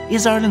asks,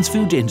 is Ireland's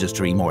food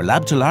industry more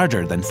lab to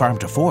larder than farm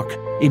to fork?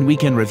 In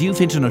Weekend Review,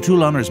 Fintan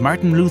O'Toole honours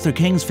Martin Luther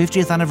King's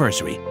 50th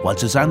anniversary, while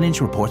Suzanne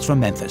Lynch reports from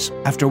Memphis.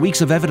 After weeks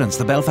of evidence,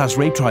 the Belfast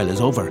rape trial is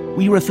over.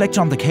 We reflect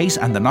on the case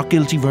and the not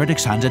guilty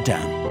verdicts handed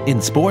down.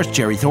 In sport,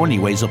 Jerry Thornley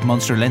weighs up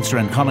Munster, Leinster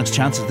and Connacht's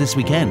chances this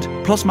weekend.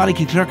 Plus,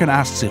 Malachy Clerkin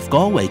asks if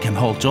Galway can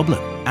halt Dublin.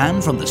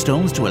 And from the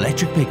Stones to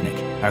Electric Picnic,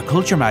 our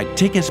Culture Mag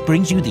Tickets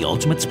brings you the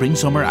ultimate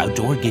spring-summer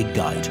outdoor gig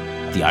guide.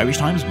 The Irish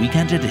Times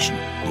Weekend Edition.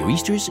 Your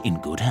Easter's in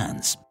good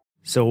hands.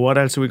 So what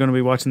else are we going to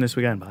be watching this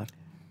weekend, Pat?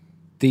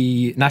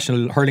 The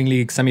National Hurling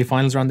League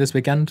semi-finals are on this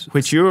weekend.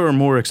 Which you're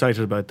more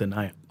excited about than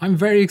I am. I'm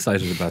very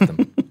excited about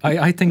them.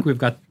 I think we've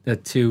got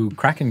 2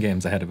 cracking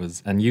games ahead of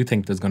us, and you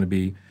think there's going to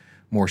be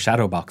more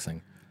shadow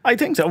boxing. I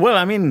think so. Well,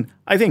 I mean,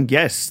 I think,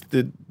 yes,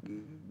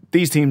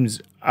 these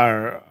teams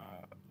are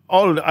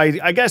all,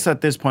 I guess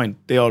at this point,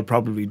 they all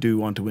probably do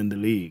want to win the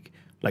league.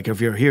 Like,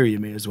 if you're here, you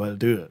may as well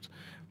do it.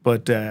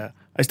 But I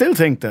still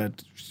think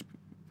that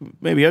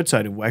maybe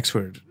outside of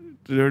Wexford,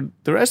 the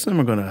rest of them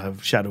are going to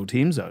have shadow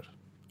teams out.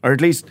 Or at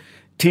least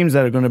teams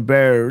that are going to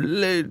bear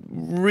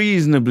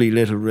reasonably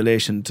little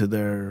relation to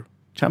their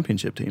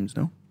championship teams,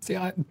 no? See,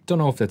 I don't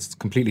know if that's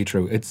completely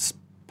true. It's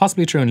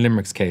possibly true in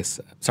Limerick's case.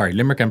 Sorry,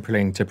 Limerick are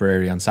playing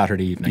Tipperary on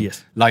Saturday evening.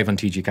 Yes. Live on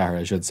TG Car,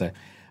 I should say.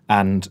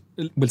 And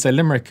we'll say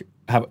Limerick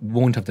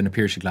won't have the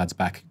Napier lads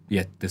back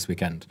yet this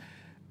weekend.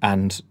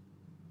 And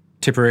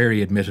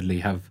Tipperary, admittedly,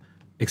 have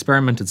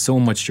experimented so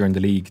much during the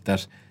league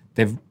that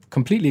they've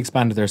completely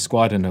expanded their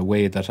squad in a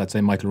way that I'd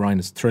say Michael Ryan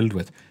is thrilled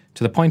with,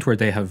 to the point where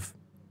they have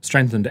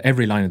strengthened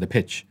every line of the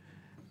pitch.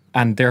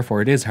 And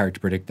therefore, it is hard to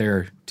predict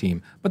their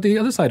team. But the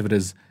other side of it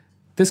is,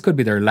 this could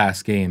be their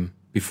last game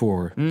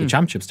before the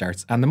championship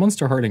starts. And the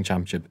Munster Hurling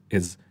Championship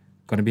is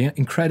going to be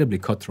incredibly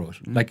cutthroat.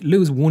 Like,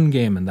 lose one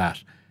game in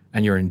that,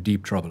 and you're in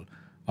deep trouble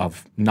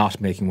of not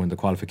making one of the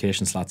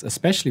qualification slots,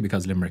 especially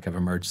because Limerick have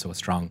emerged so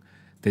strong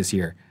this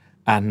year.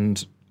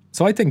 And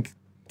so I think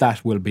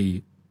that will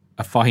be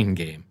a fine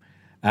game.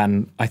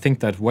 And I think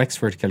that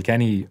Wexford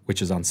Kilkenny,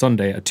 which is on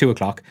Sunday at 2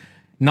 o'clock,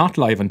 not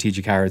live on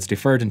TG Car, it's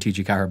deferred in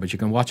TG Car, but you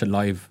can watch it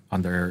live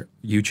on their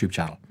YouTube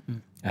channel,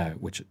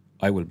 which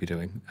I will be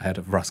doing ahead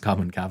of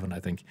Roscommon and Cavan, I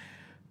think.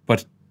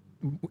 But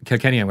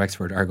Kilkenny and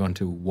Wexford are going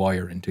to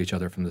wire into each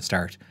other from the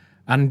start.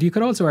 And you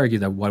could also argue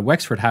that while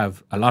Wexford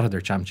have a lot of their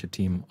championship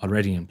team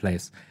already in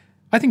place,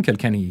 I think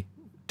Kilkenny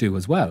do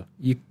as well.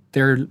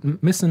 They're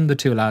missing the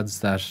 2 lads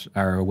that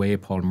are away,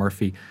 Paul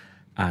Murphy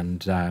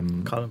and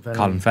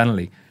Colin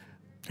Fennelly.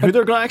 Who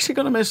they're actually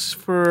going to miss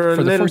for a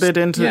the little first- bit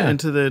into yeah.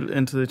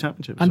 the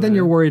championship. And So, then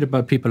you're worried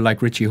about people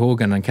like Richie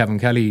Hogan and Kevin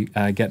Kelly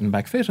getting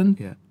back fit,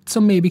 and so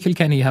maybe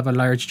Kilkenny have a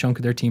large chunk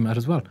of their team out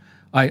as well.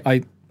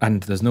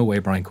 And there's no way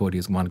Brian Cody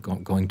is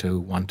going to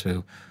want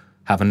to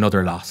have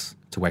another loss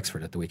to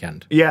Wexford at the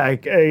weekend. Yeah,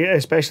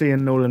 especially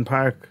in Nolan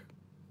Park,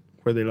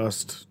 where they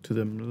lost to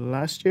them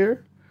last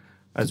year,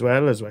 as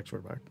well as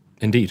Wexford Park.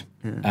 Indeed.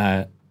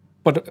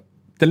 But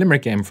the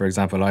Limerick game, for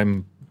example, I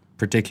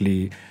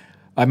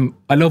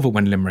love it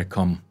when Limerick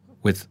come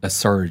with a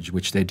surge,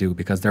 which they do,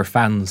 because their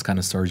fans kind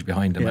of surge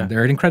behind them. Yeah. And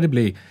they're an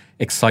incredibly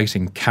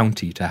exciting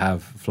county to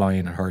have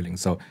flying and hurling.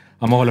 So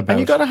I'm all about And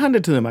you got to hand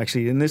it to them,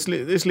 actually, in this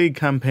league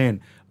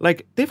campaign.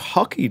 Like, they've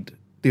hockeyed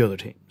the other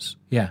teams.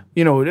 Yeah.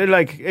 You know,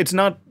 it's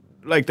not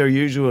like their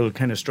usual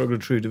kind of struggle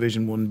through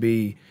Division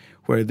 1B,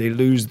 where they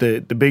lose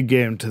the big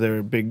game to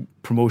their big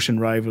promotion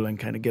rival and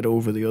kind of get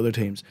over the other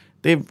teams.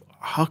 They've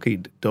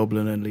hockeyed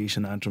Dublin and Laois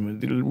and Antrim,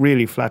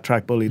 really flat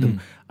track bullied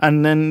them,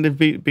 and then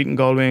they've beaten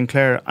Galway and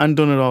Clare and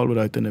done it all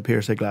without the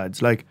Napirsig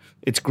lads. Like,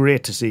 it's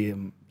great to see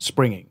him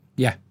springing.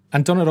 Yeah,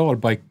 and done it all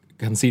by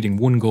conceding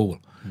one goal,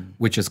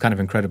 which is kind of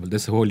incredible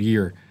this whole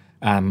year,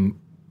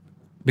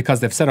 because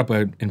they've set up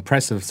an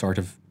impressive sort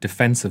of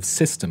defensive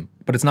system,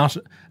 but it's not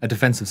a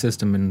defensive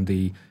system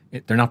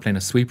they're not playing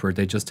a sweeper.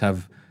 They just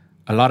have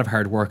a lot of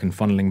hard work and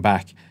funneling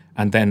back.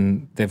 And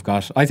then they've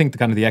got, I think,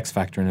 the X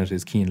factor in it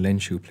is Cian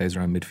Lynch, who plays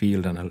around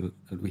midfield, and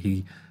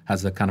he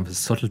has a kind of a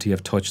subtlety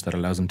of touch that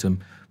allows him to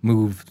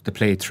move the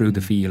play through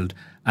the field.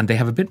 And they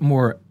have a bit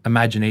more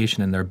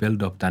imagination in their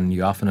build-up than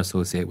you often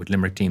associate with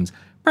Limerick teams,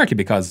 partly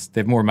because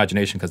they have more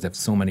imagination because they have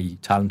so many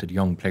talented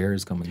young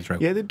players coming through.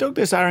 Yeah, they dug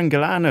this Aaron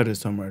Gillan out of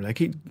somewhere.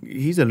 Like,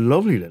 he's a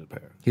lovely little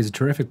player. He's a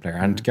terrific player,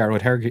 and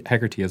Garrod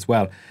Hegarty as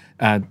well.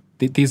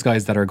 These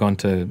guys that are going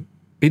to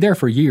be there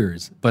for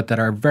years, but that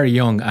are very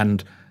young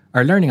and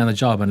are learning on the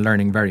job and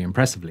learning very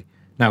impressively.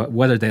 Now,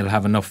 whether they'll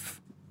have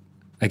enough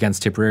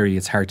against Tipperary,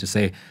 it's hard to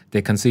say.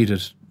 They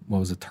conceded,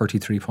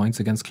 33 points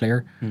against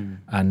Clare,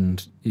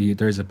 and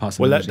there's a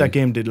possibility. Well, that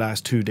game did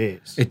last 2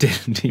 days. It did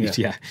indeed,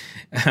 yeah.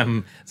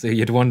 So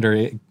you'd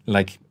wonder,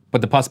 but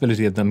the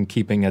possibility of them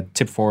keeping a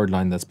tip forward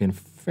line that's been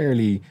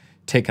fairly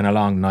taken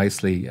along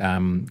nicely,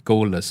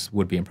 goalless,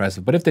 would be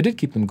impressive. But if they did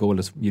keep them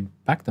goalless, you'd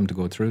back them to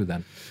go through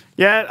then.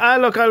 Yeah,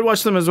 look, I'll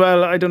watch them as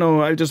well. I don't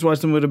know, I'll just watch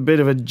them with a bit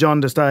of a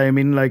jaundiced eye. I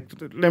mean, like,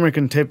 Limerick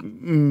and Tip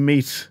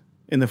meet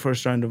in the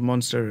first round of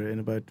Munster in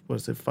about,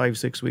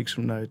 5-6 weeks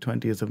from now,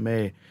 20th of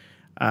May.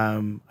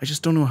 I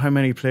just don't know how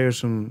many players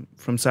from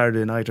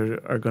Saturday night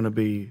are going to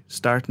be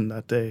starting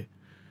that day.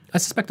 I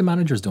suspect the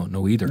managers don't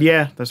know either.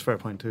 Yeah, that's a fair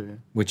point too. Yeah.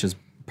 Which is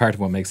part of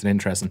what makes it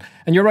interesting.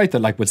 And you're right that,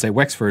 like, we'd say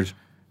Wexford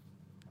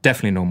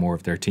definitely know more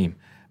of their team.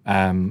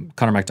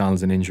 Conor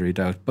MacDonald's an injury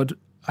doubt, but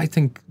I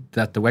think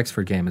that the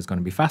Wexford game is going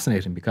to be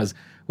fascinating because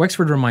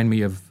Wexford remind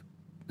me of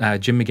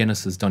Jim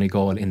McGuinness's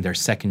Donegal in their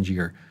second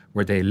year,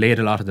 where they laid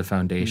a lot of the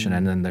foundation,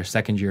 and in their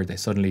second year they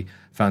suddenly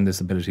found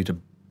this ability to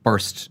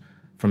burst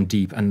from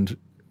deep. And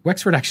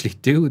Wexford actually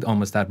do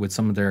almost that with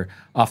some of their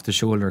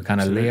off-the-shoulder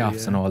kind of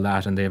layoffs and all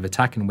that, and they have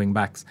attacking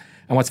wing-backs.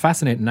 And what's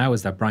fascinating now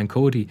is that Brian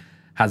Cody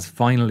has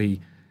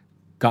finally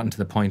gotten to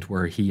the point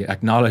where he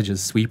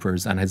acknowledges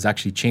sweepers and has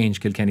actually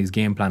changed Kilkenny's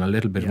game plan a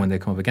little bit when they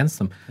come up against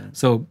them.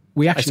 So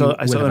we actually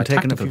I saw will them have a taking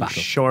a tactical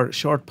few battle.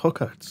 short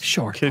puckouts.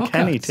 puck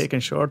Kilkenny outs.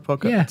 taking short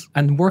puckouts. Yeah,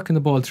 and working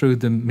the ball through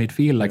the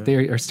midfield. Like, they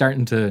are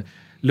starting to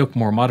look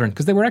more modern,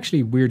 because they were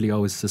actually weirdly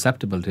always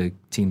susceptible to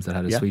teams that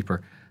had a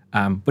sweeper.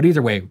 But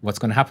either way, what's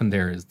going to happen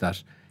there is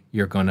that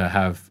you're going to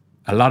have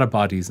a lot of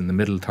bodies in the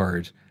middle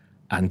third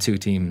and two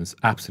teams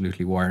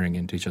absolutely wiring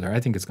into each other. I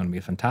think it's going to be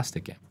a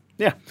fantastic game.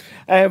 Yeah,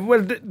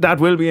 that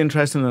will be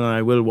interesting, and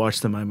I will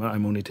watch them.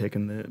 I'm only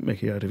taking the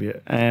mickey out of you.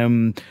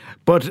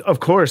 But of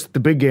course, the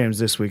big games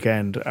this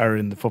weekend are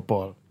in the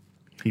football.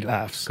 He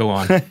laughs. Go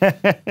on. The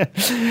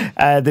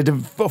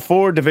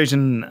 4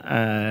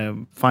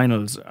 division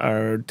finals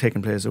are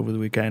taking place over the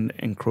weekend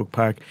in Croke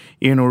Park.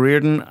 Ian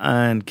O'Riordan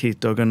and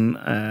Keith Duggan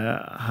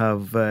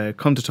have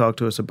come to talk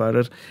to us about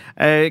it.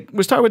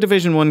 We'll start with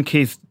Division 1,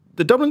 Keith.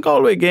 The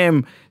Dublin-Galway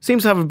game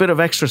seems to have a bit of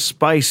extra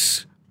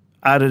spice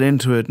added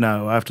into it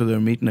now after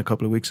their meeting a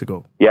couple of weeks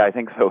ago. Yeah, I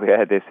think so.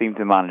 Yeah, they seem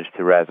to manage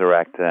to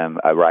resurrect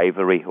a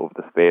rivalry over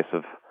the space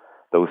of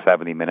those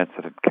 70 minutes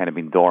that had kind of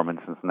been dormant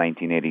since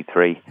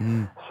 1983.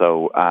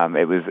 So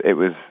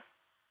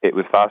it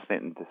was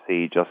fascinating to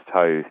see just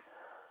how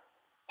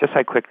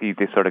quickly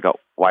they sort of got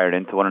wired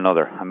into one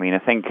another. I mean, I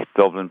think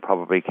Dublin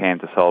probably came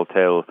to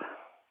Salthill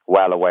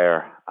well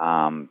aware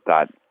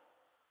that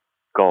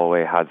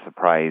Galway had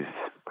surprised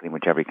pretty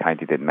much every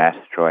county they'd met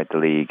throughout the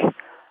league.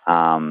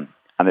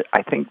 And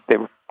I think they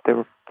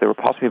were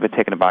possibly a bit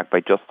taken aback by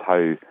just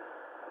how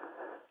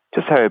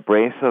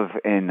abrasive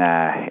in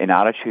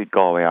attitude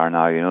Galway are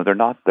now. You know, they're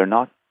not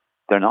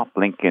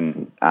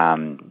blinking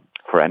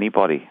for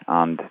anybody,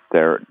 and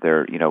they're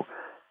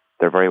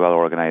very well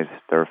organised.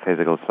 They're a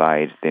physical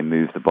side. They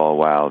move the ball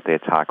well. They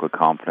attack with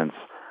confidence,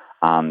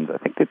 and I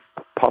think they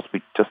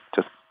possibly just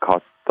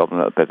caught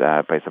Dublin a little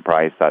bit by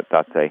surprise that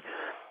day.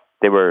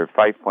 They were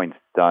 5 points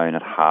down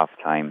at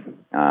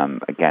half-time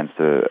against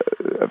a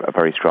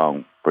very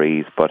strong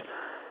Breeze, but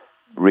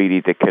really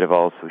they could have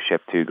also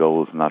shipped 2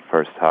 goals in that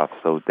first half,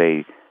 so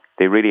they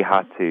really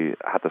had to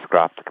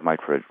scrap to come out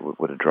for it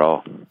with a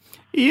draw.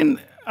 Ian,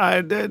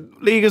 the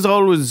league is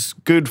always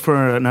good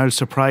for an old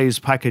surprise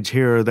package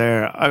here or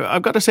there.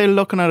 I've got to say,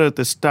 looking at it at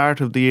the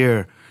start of the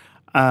year,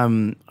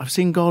 I've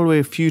seen Galway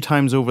a few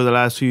times over the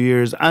last few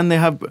years, and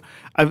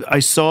I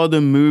saw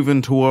them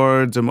moving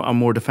towards a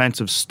more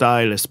defensive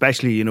style,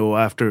 especially,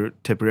 after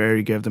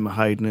Tipperary gave them a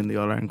hiding in the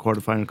All-Ireland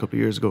quarter-final a couple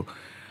of years ago.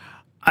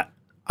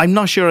 I'm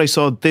not sure I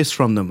saw this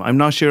from them. I'm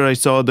not sure I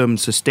saw them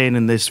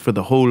sustaining this for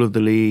the whole of the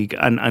league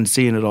and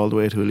seeing it all the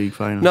way to a league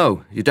final.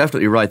 No, you're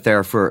definitely right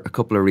there for a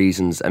couple of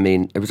reasons. I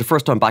mean, it was the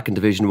first time back in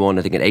Division 1,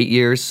 I think, in 8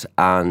 years,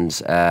 and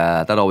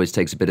that always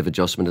takes a bit of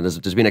adjustment. And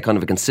there's been a kind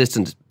of a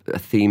consistent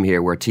theme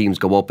here where teams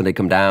go up and they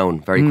come down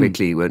very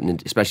quickly,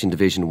 especially in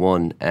Division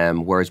 1.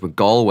 Whereas with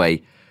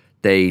Galway,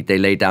 they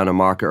laid down a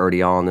marker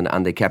early on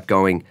and they kept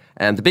going.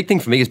 The big thing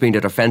for me has been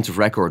their defensive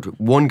record.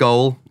 1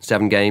 goal,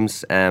 7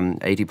 games,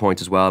 80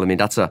 points as well. I mean,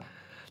 that's a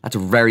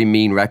very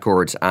mean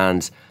record.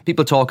 And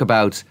people talk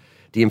about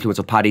the influence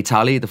of Paddy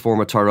Talley, the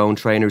former Tyrone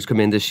trainer who's come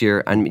in this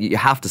year. And you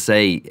have to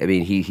say, I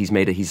mean,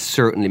 he's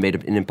certainly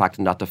made an impact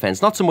in that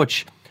defence. Not so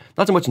much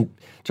in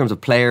terms of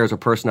players or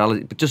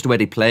personality, but just the way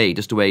they play,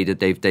 just the way that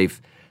they've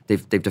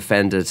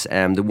defended.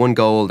 The 1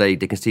 goal they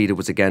conceded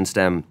was against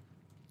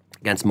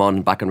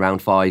Monaghan back in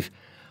round 5.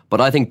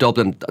 But I think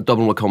Dublin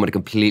will come with a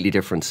completely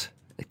different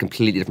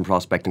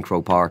prospect in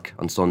Croke Park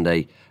on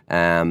Sunday.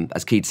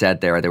 As Keith said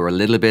there, they were a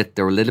little bit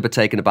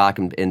taken aback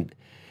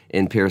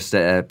in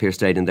Pearse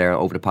Stadium there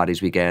over the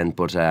Paddy's weekend.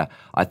 But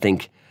I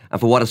think, and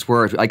for what it's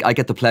worth, I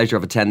get the pleasure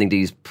of attending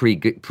these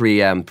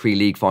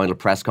pre-league final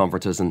press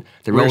conferences, and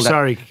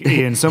sorry,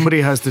 Ian, somebody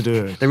has to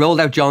do it. They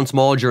rolled out John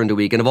Small during the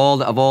week, and of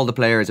all the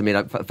players, I mean,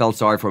 I felt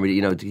sorry for him.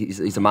 You know,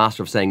 he's a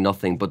master of saying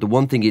nothing. But the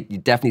one thing you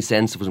definitely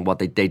sense was what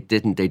they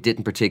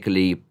didn't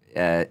particularly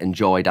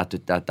enjoy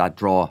that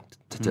draw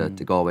to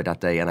Galway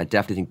that day, and I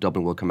definitely think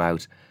Dublin will come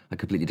out a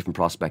completely different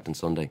prospect on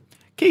Sunday.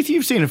 Keith,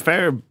 you've seen a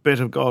fair bit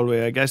of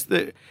Galway, I guess.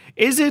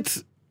 Is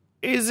it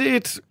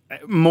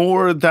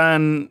more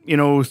than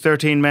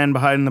 13 men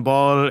behind the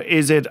ball?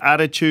 Is it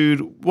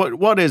attitude?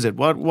 What is it?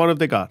 What have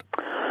they got?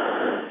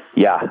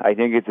 Yeah, I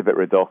think it's a bit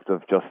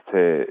reductive just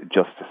to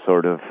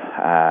sort of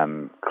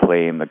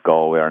claim that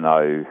Galway are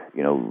now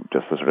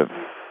just a sort of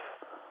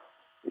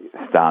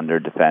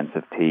standard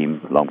defensive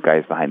team, lump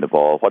guys behind the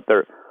ball.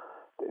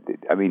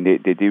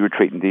 They do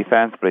retreat in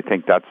defence, but I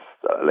think that's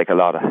like a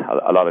lot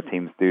of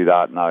teams do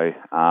that now.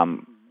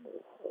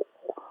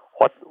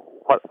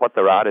 What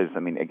they're at is, I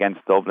mean,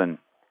 against Dublin,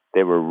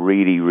 they were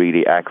really,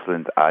 really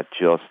excellent at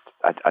just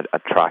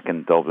at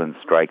tracking Dublin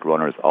strike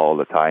runners all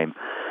the time.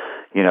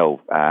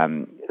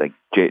 Like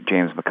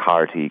James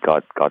McCarthy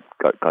got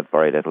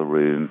very little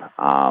room.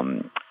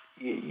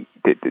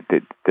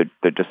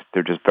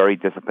 They're just very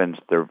disciplined.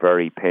 They're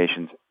very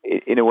patient.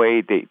 In a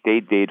way,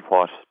 they did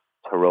what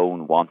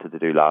Tyrone wanted to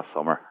do last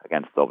summer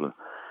against Dublin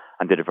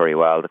and did it very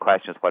well. The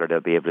question is whether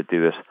they'll be able to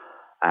do it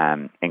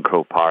in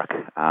Croke Park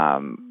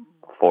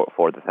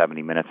for the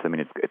 70 minutes. I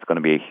mean, it's going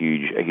to be a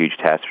huge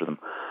test for them.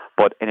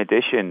 But in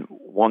addition,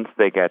 once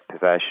they get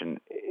possession,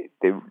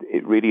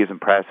 it really is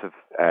impressive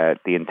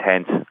the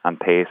intent and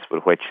pace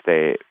with which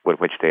they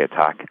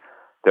attack.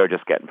 They're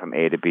just getting from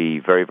A to B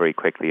very, very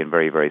quickly and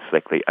very, very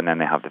slickly, and then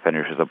they have the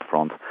finishers up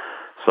front.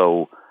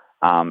 So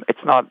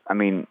it's not. I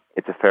mean,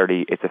 it's a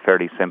fairly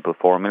simple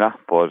formula,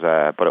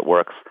 but it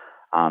works,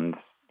 and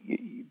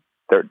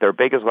they're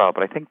big as well.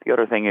 But I think the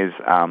other thing is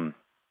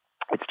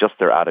it's just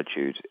their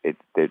attitude.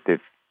 They've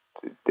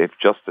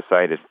just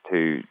decided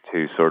to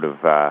sort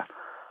of I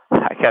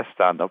guess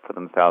stand up for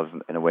themselves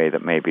in a way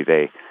that maybe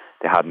they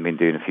hadn't been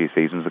doing a few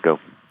seasons ago.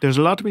 There's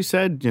a lot to be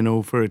said,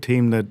 for a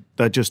team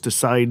that just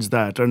decides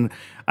that, and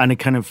it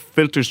kind of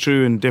filters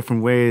through in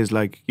different ways.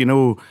 Like,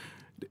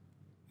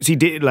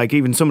 like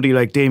even somebody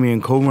like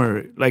Damien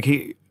Comer, like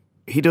he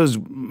does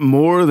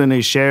more than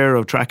his share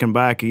of tracking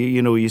back.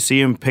 You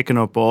see him picking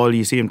up ball,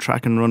 you see him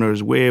tracking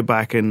runners way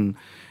back in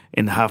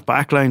the half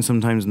back line,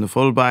 sometimes in the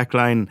full back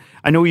line.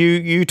 I know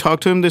you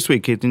talked to him this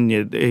week, didn't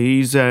you?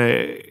 He's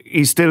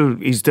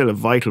still a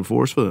vital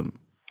force for them.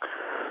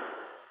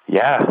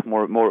 Yeah,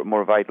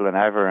 more vital than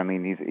ever. I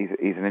mean,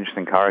 he's an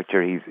interesting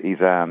character. He's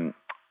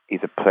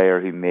a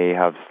player who may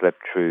have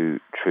slipped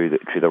through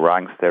the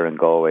ranks there in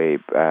Galway.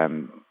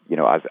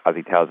 As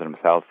he tells it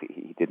himself,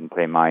 he didn't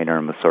play minor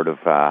and was sort of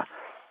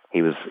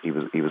he was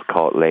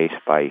caught late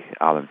by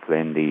Alan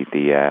Flynn, the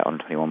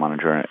under-21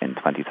 manager in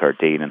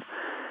 2013, and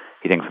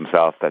he thinks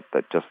himself that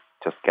just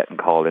getting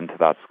called into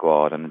that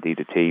squad and indeed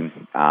the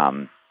team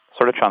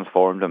sort of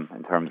transformed him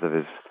in terms of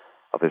his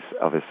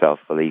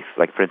self-belief.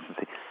 Like, for instance,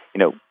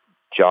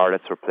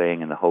 Jarlaths were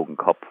playing in the Hogan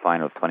Cup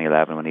final of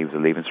 2011 when he was a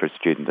Leaving Cert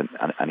student,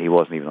 and he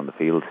wasn't even on the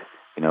field.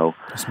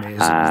 That's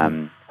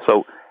amazing.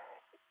 So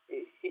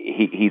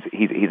he's a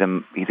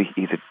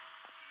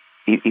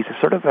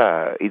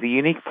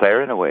unique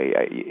player in a way.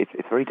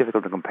 It's very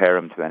difficult to compare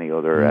him to any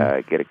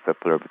other Gaelic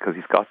footballer because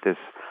he's got this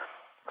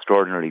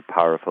extraordinarily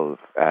powerful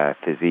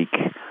physique,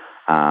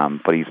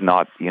 but he's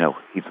not.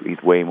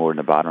 He's way more than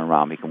a battering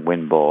ram. He can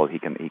win ball.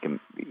 He's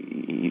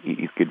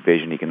good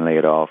vision. He can lay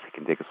it off. He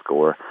can take a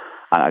score.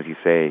 And as you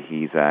say,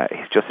 he's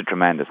just a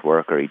tremendous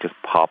worker. He just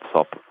pops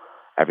up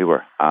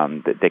everywhere.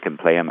 They can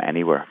play him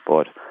anywhere,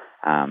 but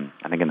I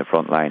think in the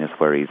front line is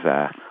where he's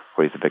the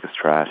biggest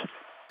threat.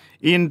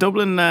 Ian,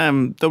 Dublin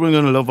going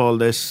to love all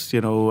this.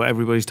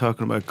 Everybody's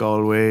talking about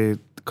Galway,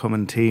 the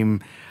coming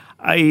team.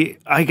 I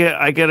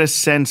get a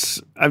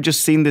sense. I've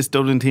just seen this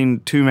Dublin team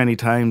too many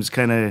times,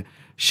 kind of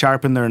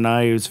sharpen their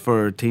knives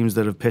for teams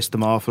that have pissed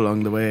them off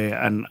along the way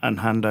and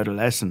hand out a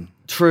lesson.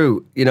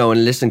 True,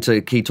 and listening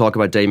to Keith talk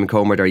about Damien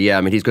Comer there,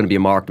 he's going to be a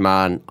marked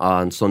man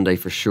on Sunday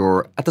for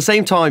sure. At the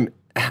same time,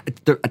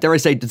 dare I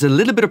say, there's a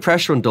little bit of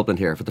pressure on Dublin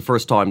here for the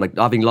first time. Like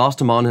having lost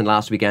to Monaghan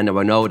last weekend, and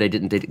I know they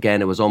didn't did it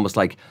again. It was almost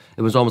like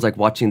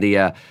watching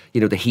the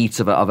the heats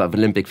of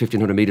Olympic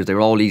 1500 meters. They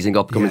were all easing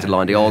up, coming to the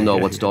line. They all know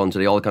what's done, so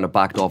they all kind of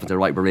backed off and said,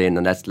 right, we're in,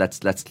 and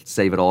let's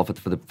save it all for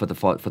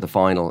the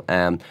final.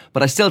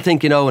 But I still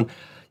think, and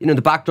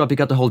the backdrop, you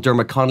got the whole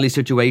Dermot Connolly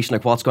situation,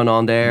 like what's going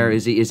on there?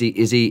 Is he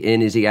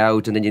in? Is he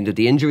out? And then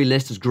the injury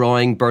list is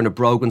growing. Bernard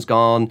Brogan's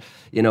gone.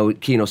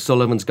 Keane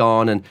O'Sullivan's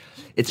gone, and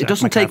it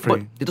doesn't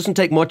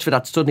take much for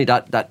that suddenly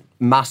that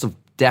massive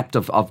depth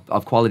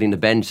of quality in the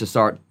bench to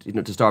start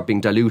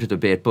being diluted a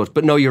bit.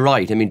 But no, you're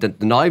right. I mean, the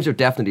knives are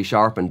definitely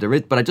sharpened.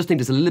 But I just think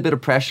there's a little bit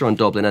of pressure on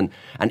Dublin, and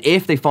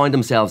if they find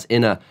themselves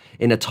in a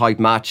tight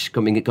match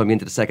coming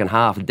into the second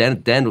half,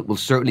 then we'll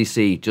certainly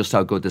see just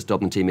how good this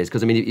Dublin team is.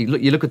 Because I mean,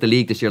 you look at the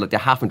league this year, like they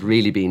haven't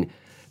really been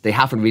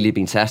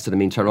tested. I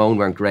mean, Tyrone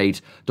weren't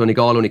great.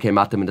 Donegal only came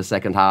at them in the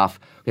second half.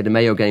 Okay, the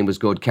Mayo game was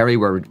good. Kerry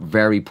were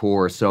very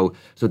poor. So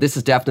this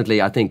is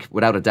definitely, I think,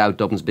 without a doubt,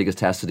 Dublin's biggest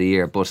test of the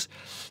year. But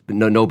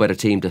no better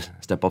team to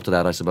step up to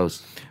that, I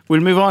suppose. We'll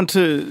move on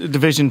to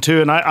Division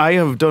 2, and I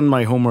have done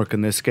my homework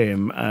in this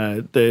game,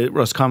 the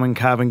Roscommon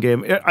Cavan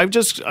game. I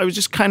was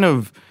just kind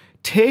of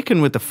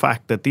taken with the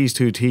fact that these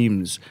two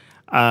teams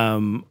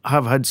have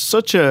had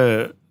such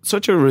a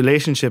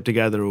relationship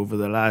together over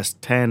the last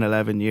 10,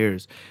 11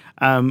 years.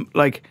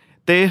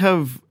 They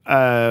have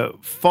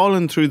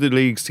fallen through the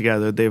leagues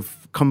together.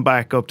 They've come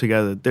back up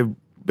together. They've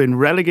been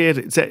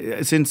relegated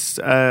since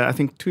I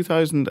think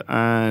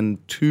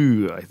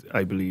 2002,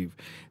 I believe.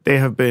 They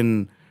have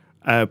been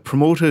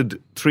promoted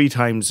 3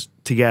 times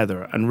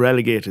together and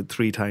relegated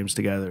 3 times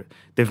together.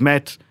 They've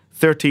met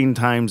 13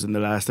 times in the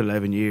last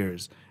 11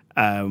 years.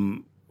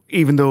 Even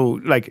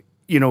though,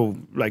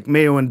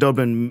 Mayo and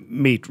Dublin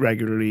meet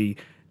regularly,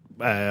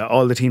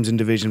 all the teams in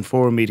Division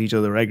 4 meet each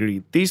other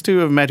regularly. These two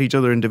have met each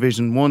other in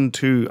Division 1,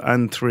 2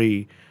 and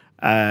 3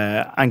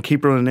 and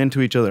keep running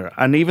into each other.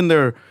 And even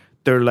their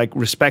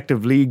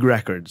respective league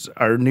records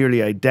are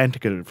nearly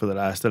identical for the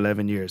last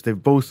 11 years.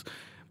 They've both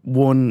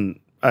won,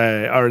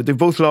 or they've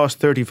both lost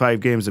 35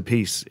 games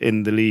apiece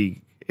in the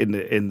league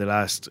in the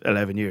last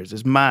 11 years.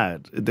 It's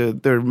mad.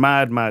 They're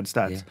mad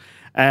stats.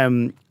 Yeah.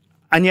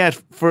 And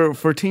yet,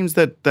 for teams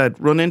that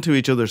run into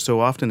each other so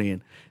often,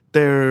 Ian,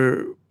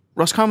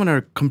 Roscommon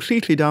are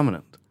completely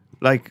dominant.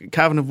 Like,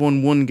 Cavan have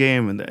won 1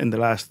 game in the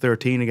last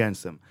 13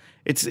 against them.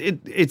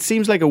 It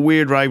seems like a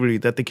weird rivalry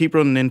that they keep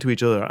running into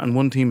each other, and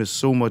one team has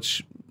so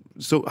much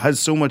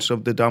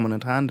of the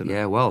dominant hand in it.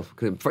 Yeah, well,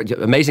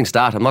 amazing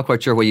stat. I'm not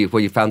quite sure where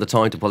you found the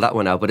time to pull that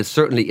one out, but it's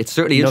certainly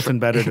nothing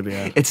better to be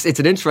at. It's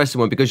an interesting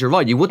one, because you're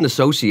right. You wouldn't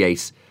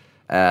associate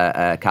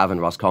Cavan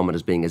Roscommon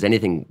as being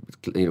anything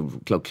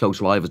close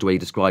rivals the way you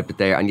described it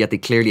there, and yet they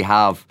clearly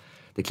have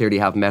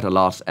met a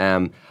lot.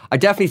 I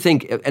definitely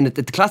think, and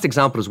the classic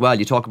example as well,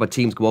 you talk about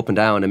teams go up and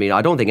down. I mean,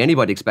 I don't think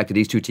anybody expected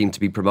these two teams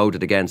to be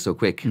promoted again so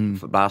quick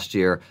last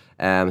year.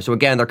 So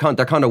again, their kind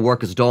of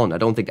work is done. I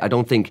don't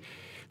think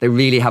they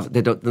really have.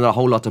 There's not a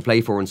whole lot to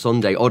play for on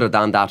Sunday, other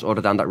than that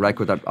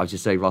record that, as you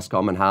say,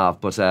 Roscommon have.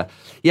 But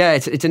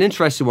it's an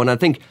interesting one. I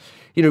think,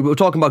 we were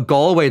talking about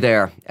Galway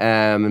there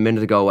a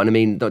minute ago, and I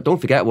mean, don't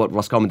forget what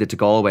Roscommon did to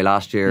Galway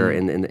last year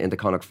in the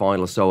Connacht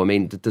final. So I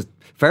mean,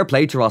 fair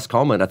play to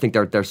Roscommon. I think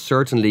they've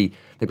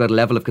got a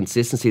level of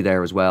consistency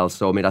there as well.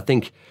 So I mean, I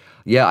think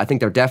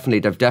they've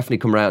definitely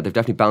come around. They've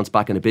definitely bounced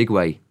back in a big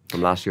way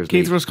from last year's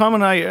league. Keith,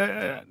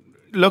 Roscommon,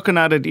 looking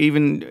at it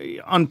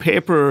even on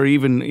paper or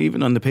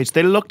even on the pitch,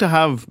 they look to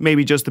have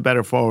maybe just the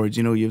better forwards.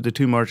 You have the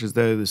 2 marches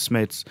there, the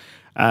Smiths,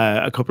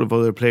 a couple of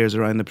other players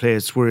around the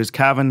place. Whereas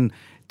Cavan,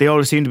 they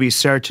always seem to be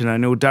searching. I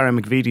know Darren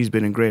McVitie's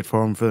been in great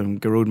form for them.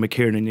 Gearóid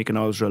McKiernan you can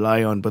always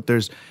rely on, but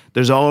there's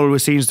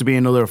always seems to be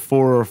another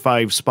 4 or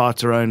 5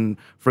 spots around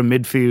from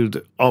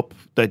midfield up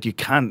that you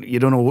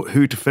don't know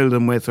who to fill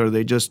them with, or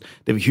they have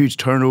a huge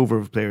turnover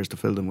of players to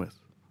fill them with.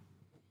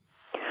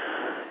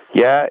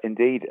 Yeah,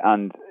 indeed.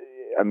 And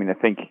I mean, I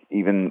think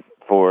even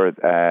for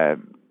the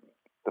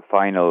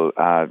final,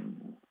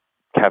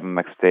 Kevin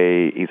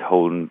McStay, he's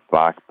holding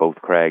back both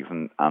Craigs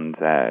and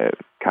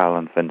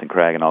Callan, Fintan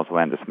Craig, and also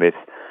Enda Smith,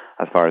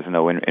 as far as I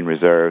know, in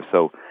reserve.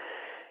 So,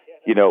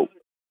 they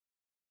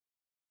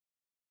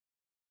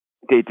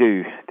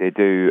do,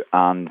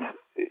 and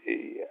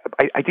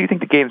I do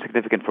think the game's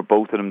significant for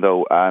both of them,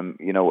 though. I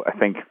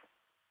think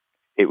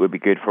it would be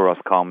good for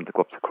Roscommon to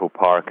go up to Croke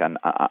Park and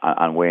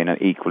win,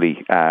 and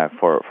equally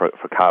for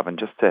Cavan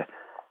just to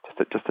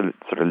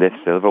sort of lift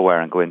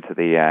silverware and go into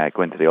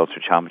the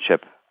Ulster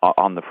Championship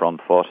on the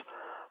front foot.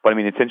 But I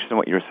mean, it's interesting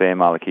what you were saying,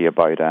 Malachy,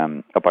 about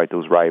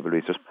those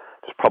rivalries. There's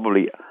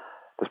probably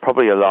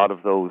a lot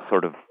of those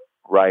sort of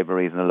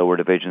rivalries in the lower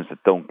divisions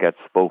that don't get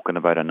spoken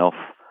about enough.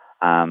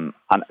 And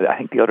I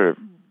think the other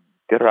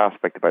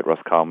aspect about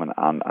Roscommon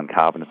and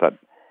Cavan is that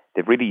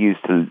they've really used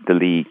the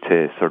league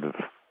to sort of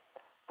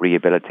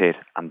rehabilitate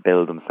and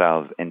build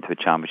themselves into a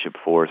championship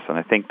force. And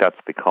I think that's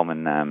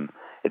becoming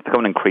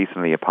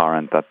increasingly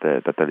apparent that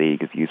the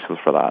league is useful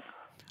for that.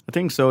 I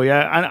think so,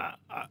 yeah. And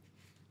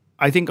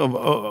I think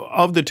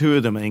of the two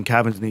of them, I think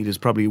Cavan's need is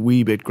probably a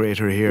wee bit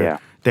greater here. Yeah.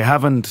 they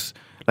haven't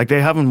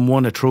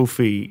won a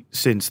trophy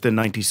since the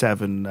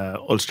 97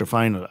 Ulster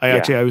final.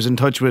 I was in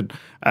touch with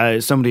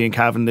somebody in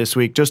Cavan this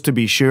week just to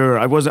be sure.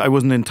 I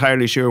wasn't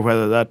entirely sure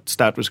whether that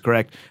stat was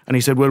correct. And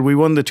he said, well, we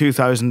won the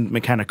 2000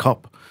 McKenna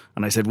Cup.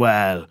 And I said,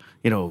 well,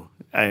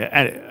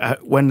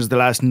 when's the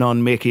last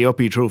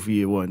non-makey-uppy trophy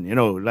you won?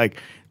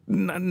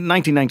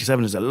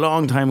 1997 is a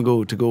long time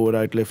ago to go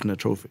without lifting a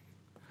trophy.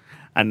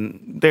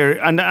 And they're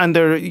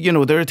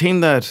a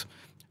team that,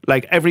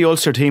 like, every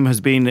Ulster team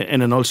has been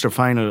in an Ulster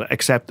final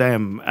except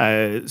them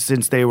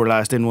since they were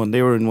last in one.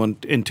 They were in one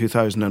in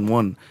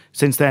 2001.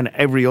 Since then,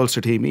 every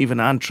Ulster team, even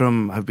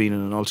Antrim, have been in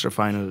an Ulster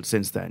final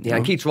since then. Yeah,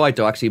 and Keith's right,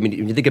 though, actually. I mean,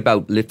 when you think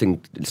about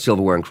lifting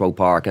silverware in Croke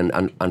Park and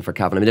for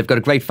Cavan, I mean, they've got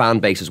a great fan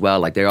base as well.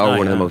 Like, they are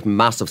one of the most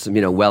massive,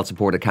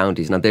 well-supported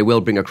counties. And they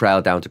will bring a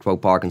crowd down to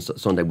Croke Park on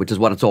Sunday, which is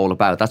what it's all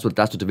about. That's what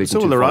Division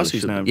 2 so the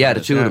Rossies now. Yeah,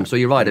 the two of them. So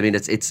you're right. I mean,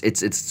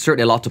 it's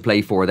certainly a lot to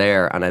play for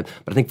there. And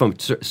but I think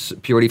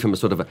purely from a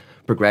sort of a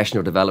progression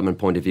or development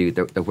point of view,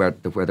 they're where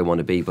they want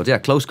to be. But yeah,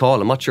 close call.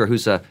 I'm not sure who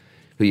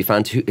you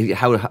fancy.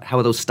 How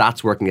are those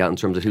stats working out in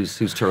terms of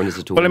whose turn is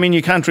it to win? Well, I mean,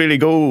 you can't really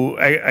go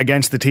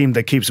against the team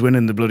that keeps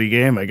winning the bloody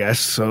game, I guess.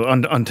 So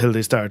until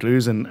they start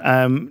losing.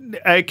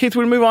 Keith,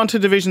 we'll move on to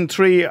Division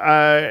 3.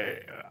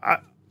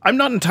 I'm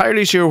not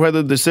entirely sure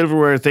whether the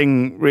silverware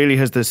thing really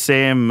has the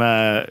same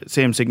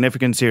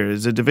significance here.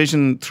 Is a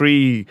Division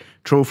 3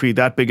 trophy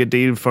that big a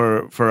deal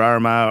for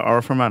Armagh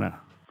or for Mana?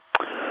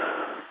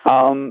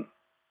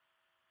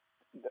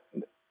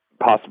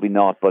 Possibly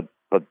not, but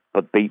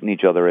beating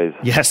each other is.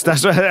 Yes,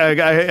 that's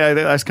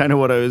that's kind of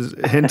what I was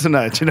hinting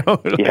at.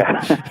 Yeah.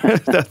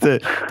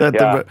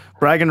 The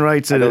bragging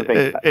rights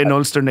in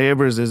Ulster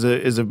neighbours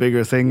is a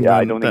bigger thing. Yeah,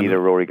 I don't think either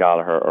Rory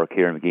Gallagher or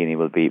Kieran McGeeney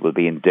will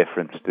be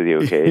indifferent to the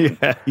occasion.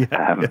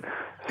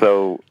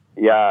 So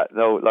yeah,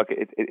 no, look,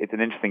 it's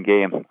an interesting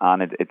game,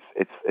 and it's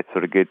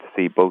sort of good to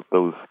see both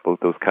those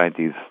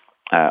counties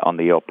on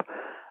the up.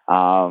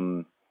 I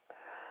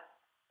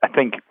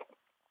think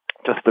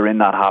just they're in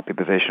that happy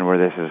position where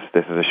this is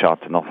a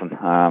shot to nothing.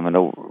 I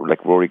know,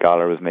 like, Rory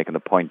Gallagher was making the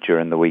point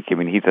during the week. I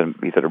mean, he's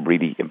had a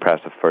really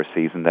impressive first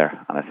season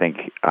there, and I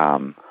think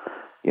the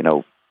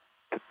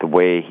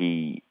way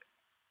he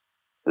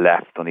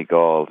left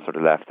Donegal sort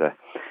of left a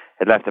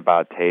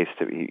bad taste.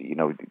 He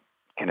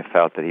kind of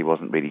felt that he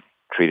wasn't really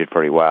treated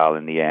very well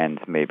in the end.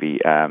 Maybe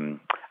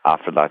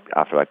after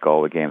that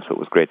Galway game, so it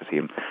was great to see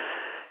him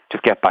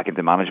just get back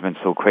into management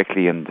so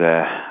quickly and do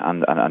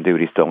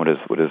what he's done with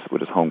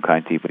his home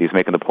county. But he's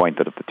making the point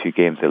that of the two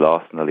games they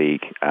lost in the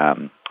league,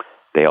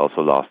 they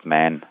also lost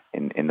men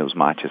in those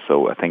matches.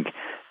 So I think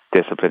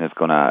discipline is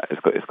gonna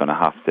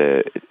have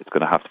to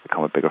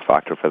become a bigger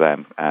factor for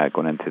them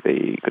going into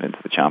the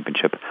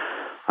championship.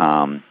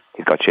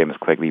 He's got Seamus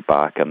Quigley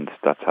back, and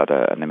that's had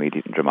an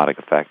immediate and dramatic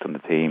effect on the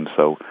team.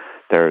 So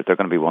they're going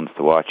to be ones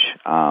to watch.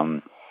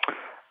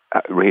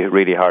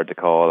 Really hard to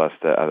call as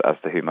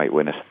to who might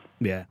win it.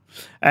 Yeah,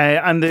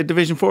 and the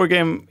Division 4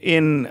 game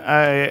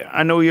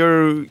I know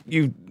you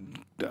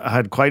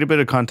had quite a bit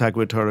of contact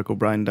with Turlough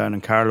O'Brien down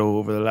in Carlow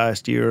over the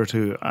last year or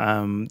two.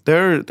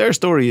 Their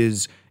story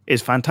is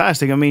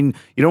fantastic. I mean,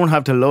 you don't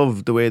have to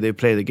love the way they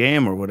play the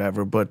game or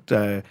whatever, but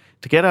to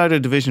get out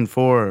of Division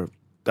 4,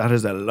 that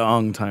is a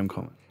long time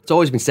coming. It's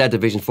always been said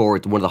Division 4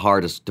 is one of the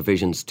hardest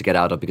divisions to get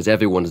out of because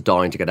everyone's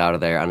dying to get out of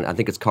there, and I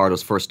think it's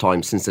Carlow's first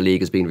time since the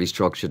league has been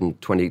restructured in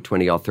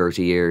 20 or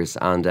 30 years.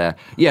 And and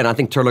I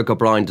think Turlough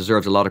O'Brien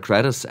deserves a lot of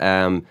credit.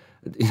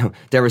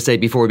 Dare I say,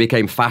 before he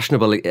became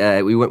fashionable,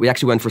 we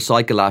actually went for a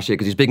cycle last year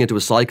because he's big into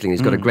his cycling.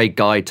 He's got a great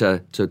guide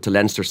to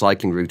Leinster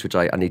cycling route, which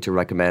I need to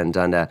recommend.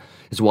 And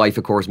his wife,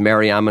 of course,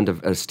 Mary Ammond,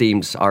 of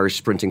esteemed Irish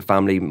sprinting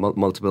family,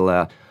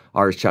 multiple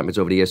Irish champions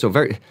over the years. So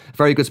very,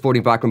 very good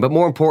sporting background. But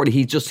more importantly,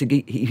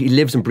 he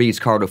lives and breathes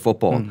Carlow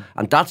football.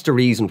 And that's the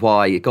reason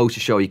why it goes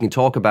to show you can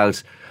talk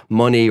about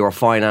money or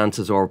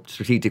finances or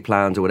strategic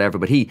plans or whatever,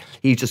 but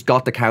he's just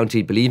got the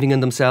county believing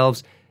in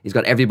themselves. He's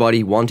got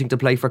everybody wanting to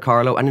play for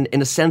Carlow, and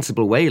in a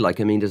sensible way.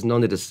 Like, I mean, there's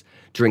none of this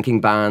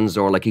drinking bans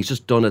or he's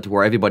just done it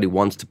where everybody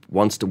wants to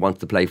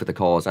play for the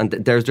cause. And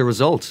there's the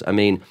results. I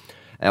mean,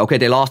 okay,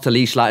 they lost to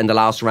Laois in the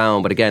last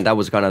round, but again, that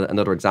was kind of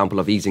another example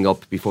of easing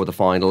up before the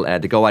final.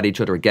 They go at each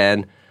other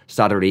again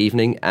Saturday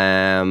evening,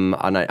 and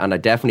I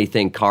definitely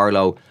think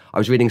Carlow. I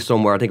was reading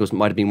somewhere, I think it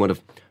might have been one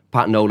of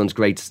Pat Nolan's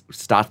great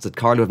stats, that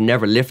Carlow have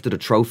never lifted a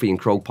trophy in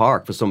Croke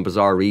Park for some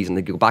bizarre reason.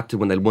 They go back to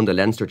when they won the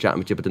Leinster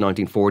Championship in the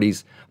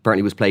 1940s. Apparently,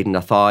 it was played in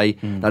Athy.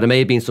 Now there may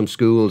have been some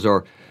schools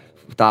or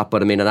that,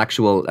 but I mean an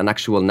actual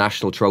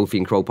national trophy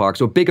in Croke Park.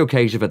 So a big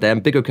occasion for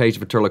them, big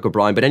occasion for Turlough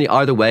O'Brien. But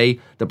either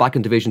way, they're back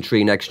in Division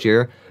 3 next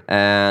year,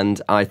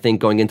 and I think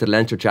going into the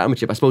Leinster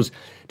Championship, I suppose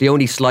the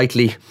only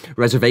slightly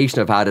reservation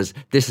I've had is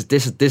this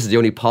is the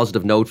only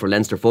positive note for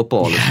Leinster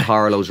football is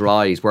Carlow's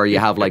rise, where you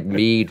have like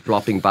Meath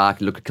dropping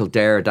back, look at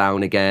Kildare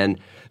down again,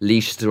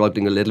 Laois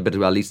struggling a little bit.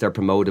 Well, at least they're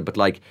promoted, but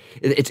like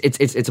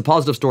it's a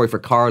positive story for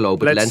Carlow.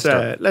 But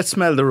Leinster, let's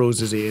smell the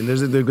roses, Ian.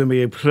 There's going to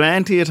be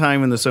plenty of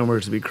time in the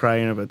summer to be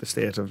crying about the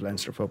state of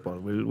Leinster football.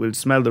 We'll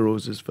smell the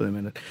roses for the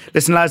minute.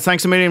 Listen, lads,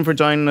 thanks a million for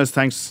joining us.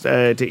 Thanks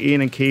to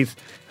Ian and Keith.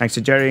 Thanks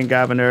to Jerry and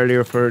Gavin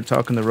earlier for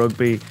talking the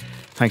rugby.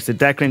 Thanks to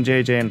Declan,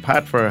 JJ and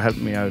Pat for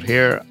helping me out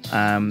here.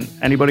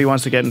 Anybody who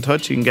wants to get in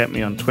touch, you can get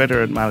me on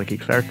Twitter at Malachi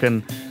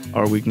Clerkin,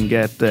 or we can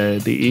get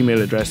the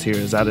email address here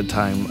is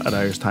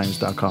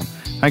addedtime@irishtimes.com.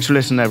 Thanks for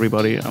listening,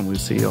 everybody, and we'll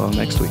see you all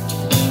next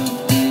week.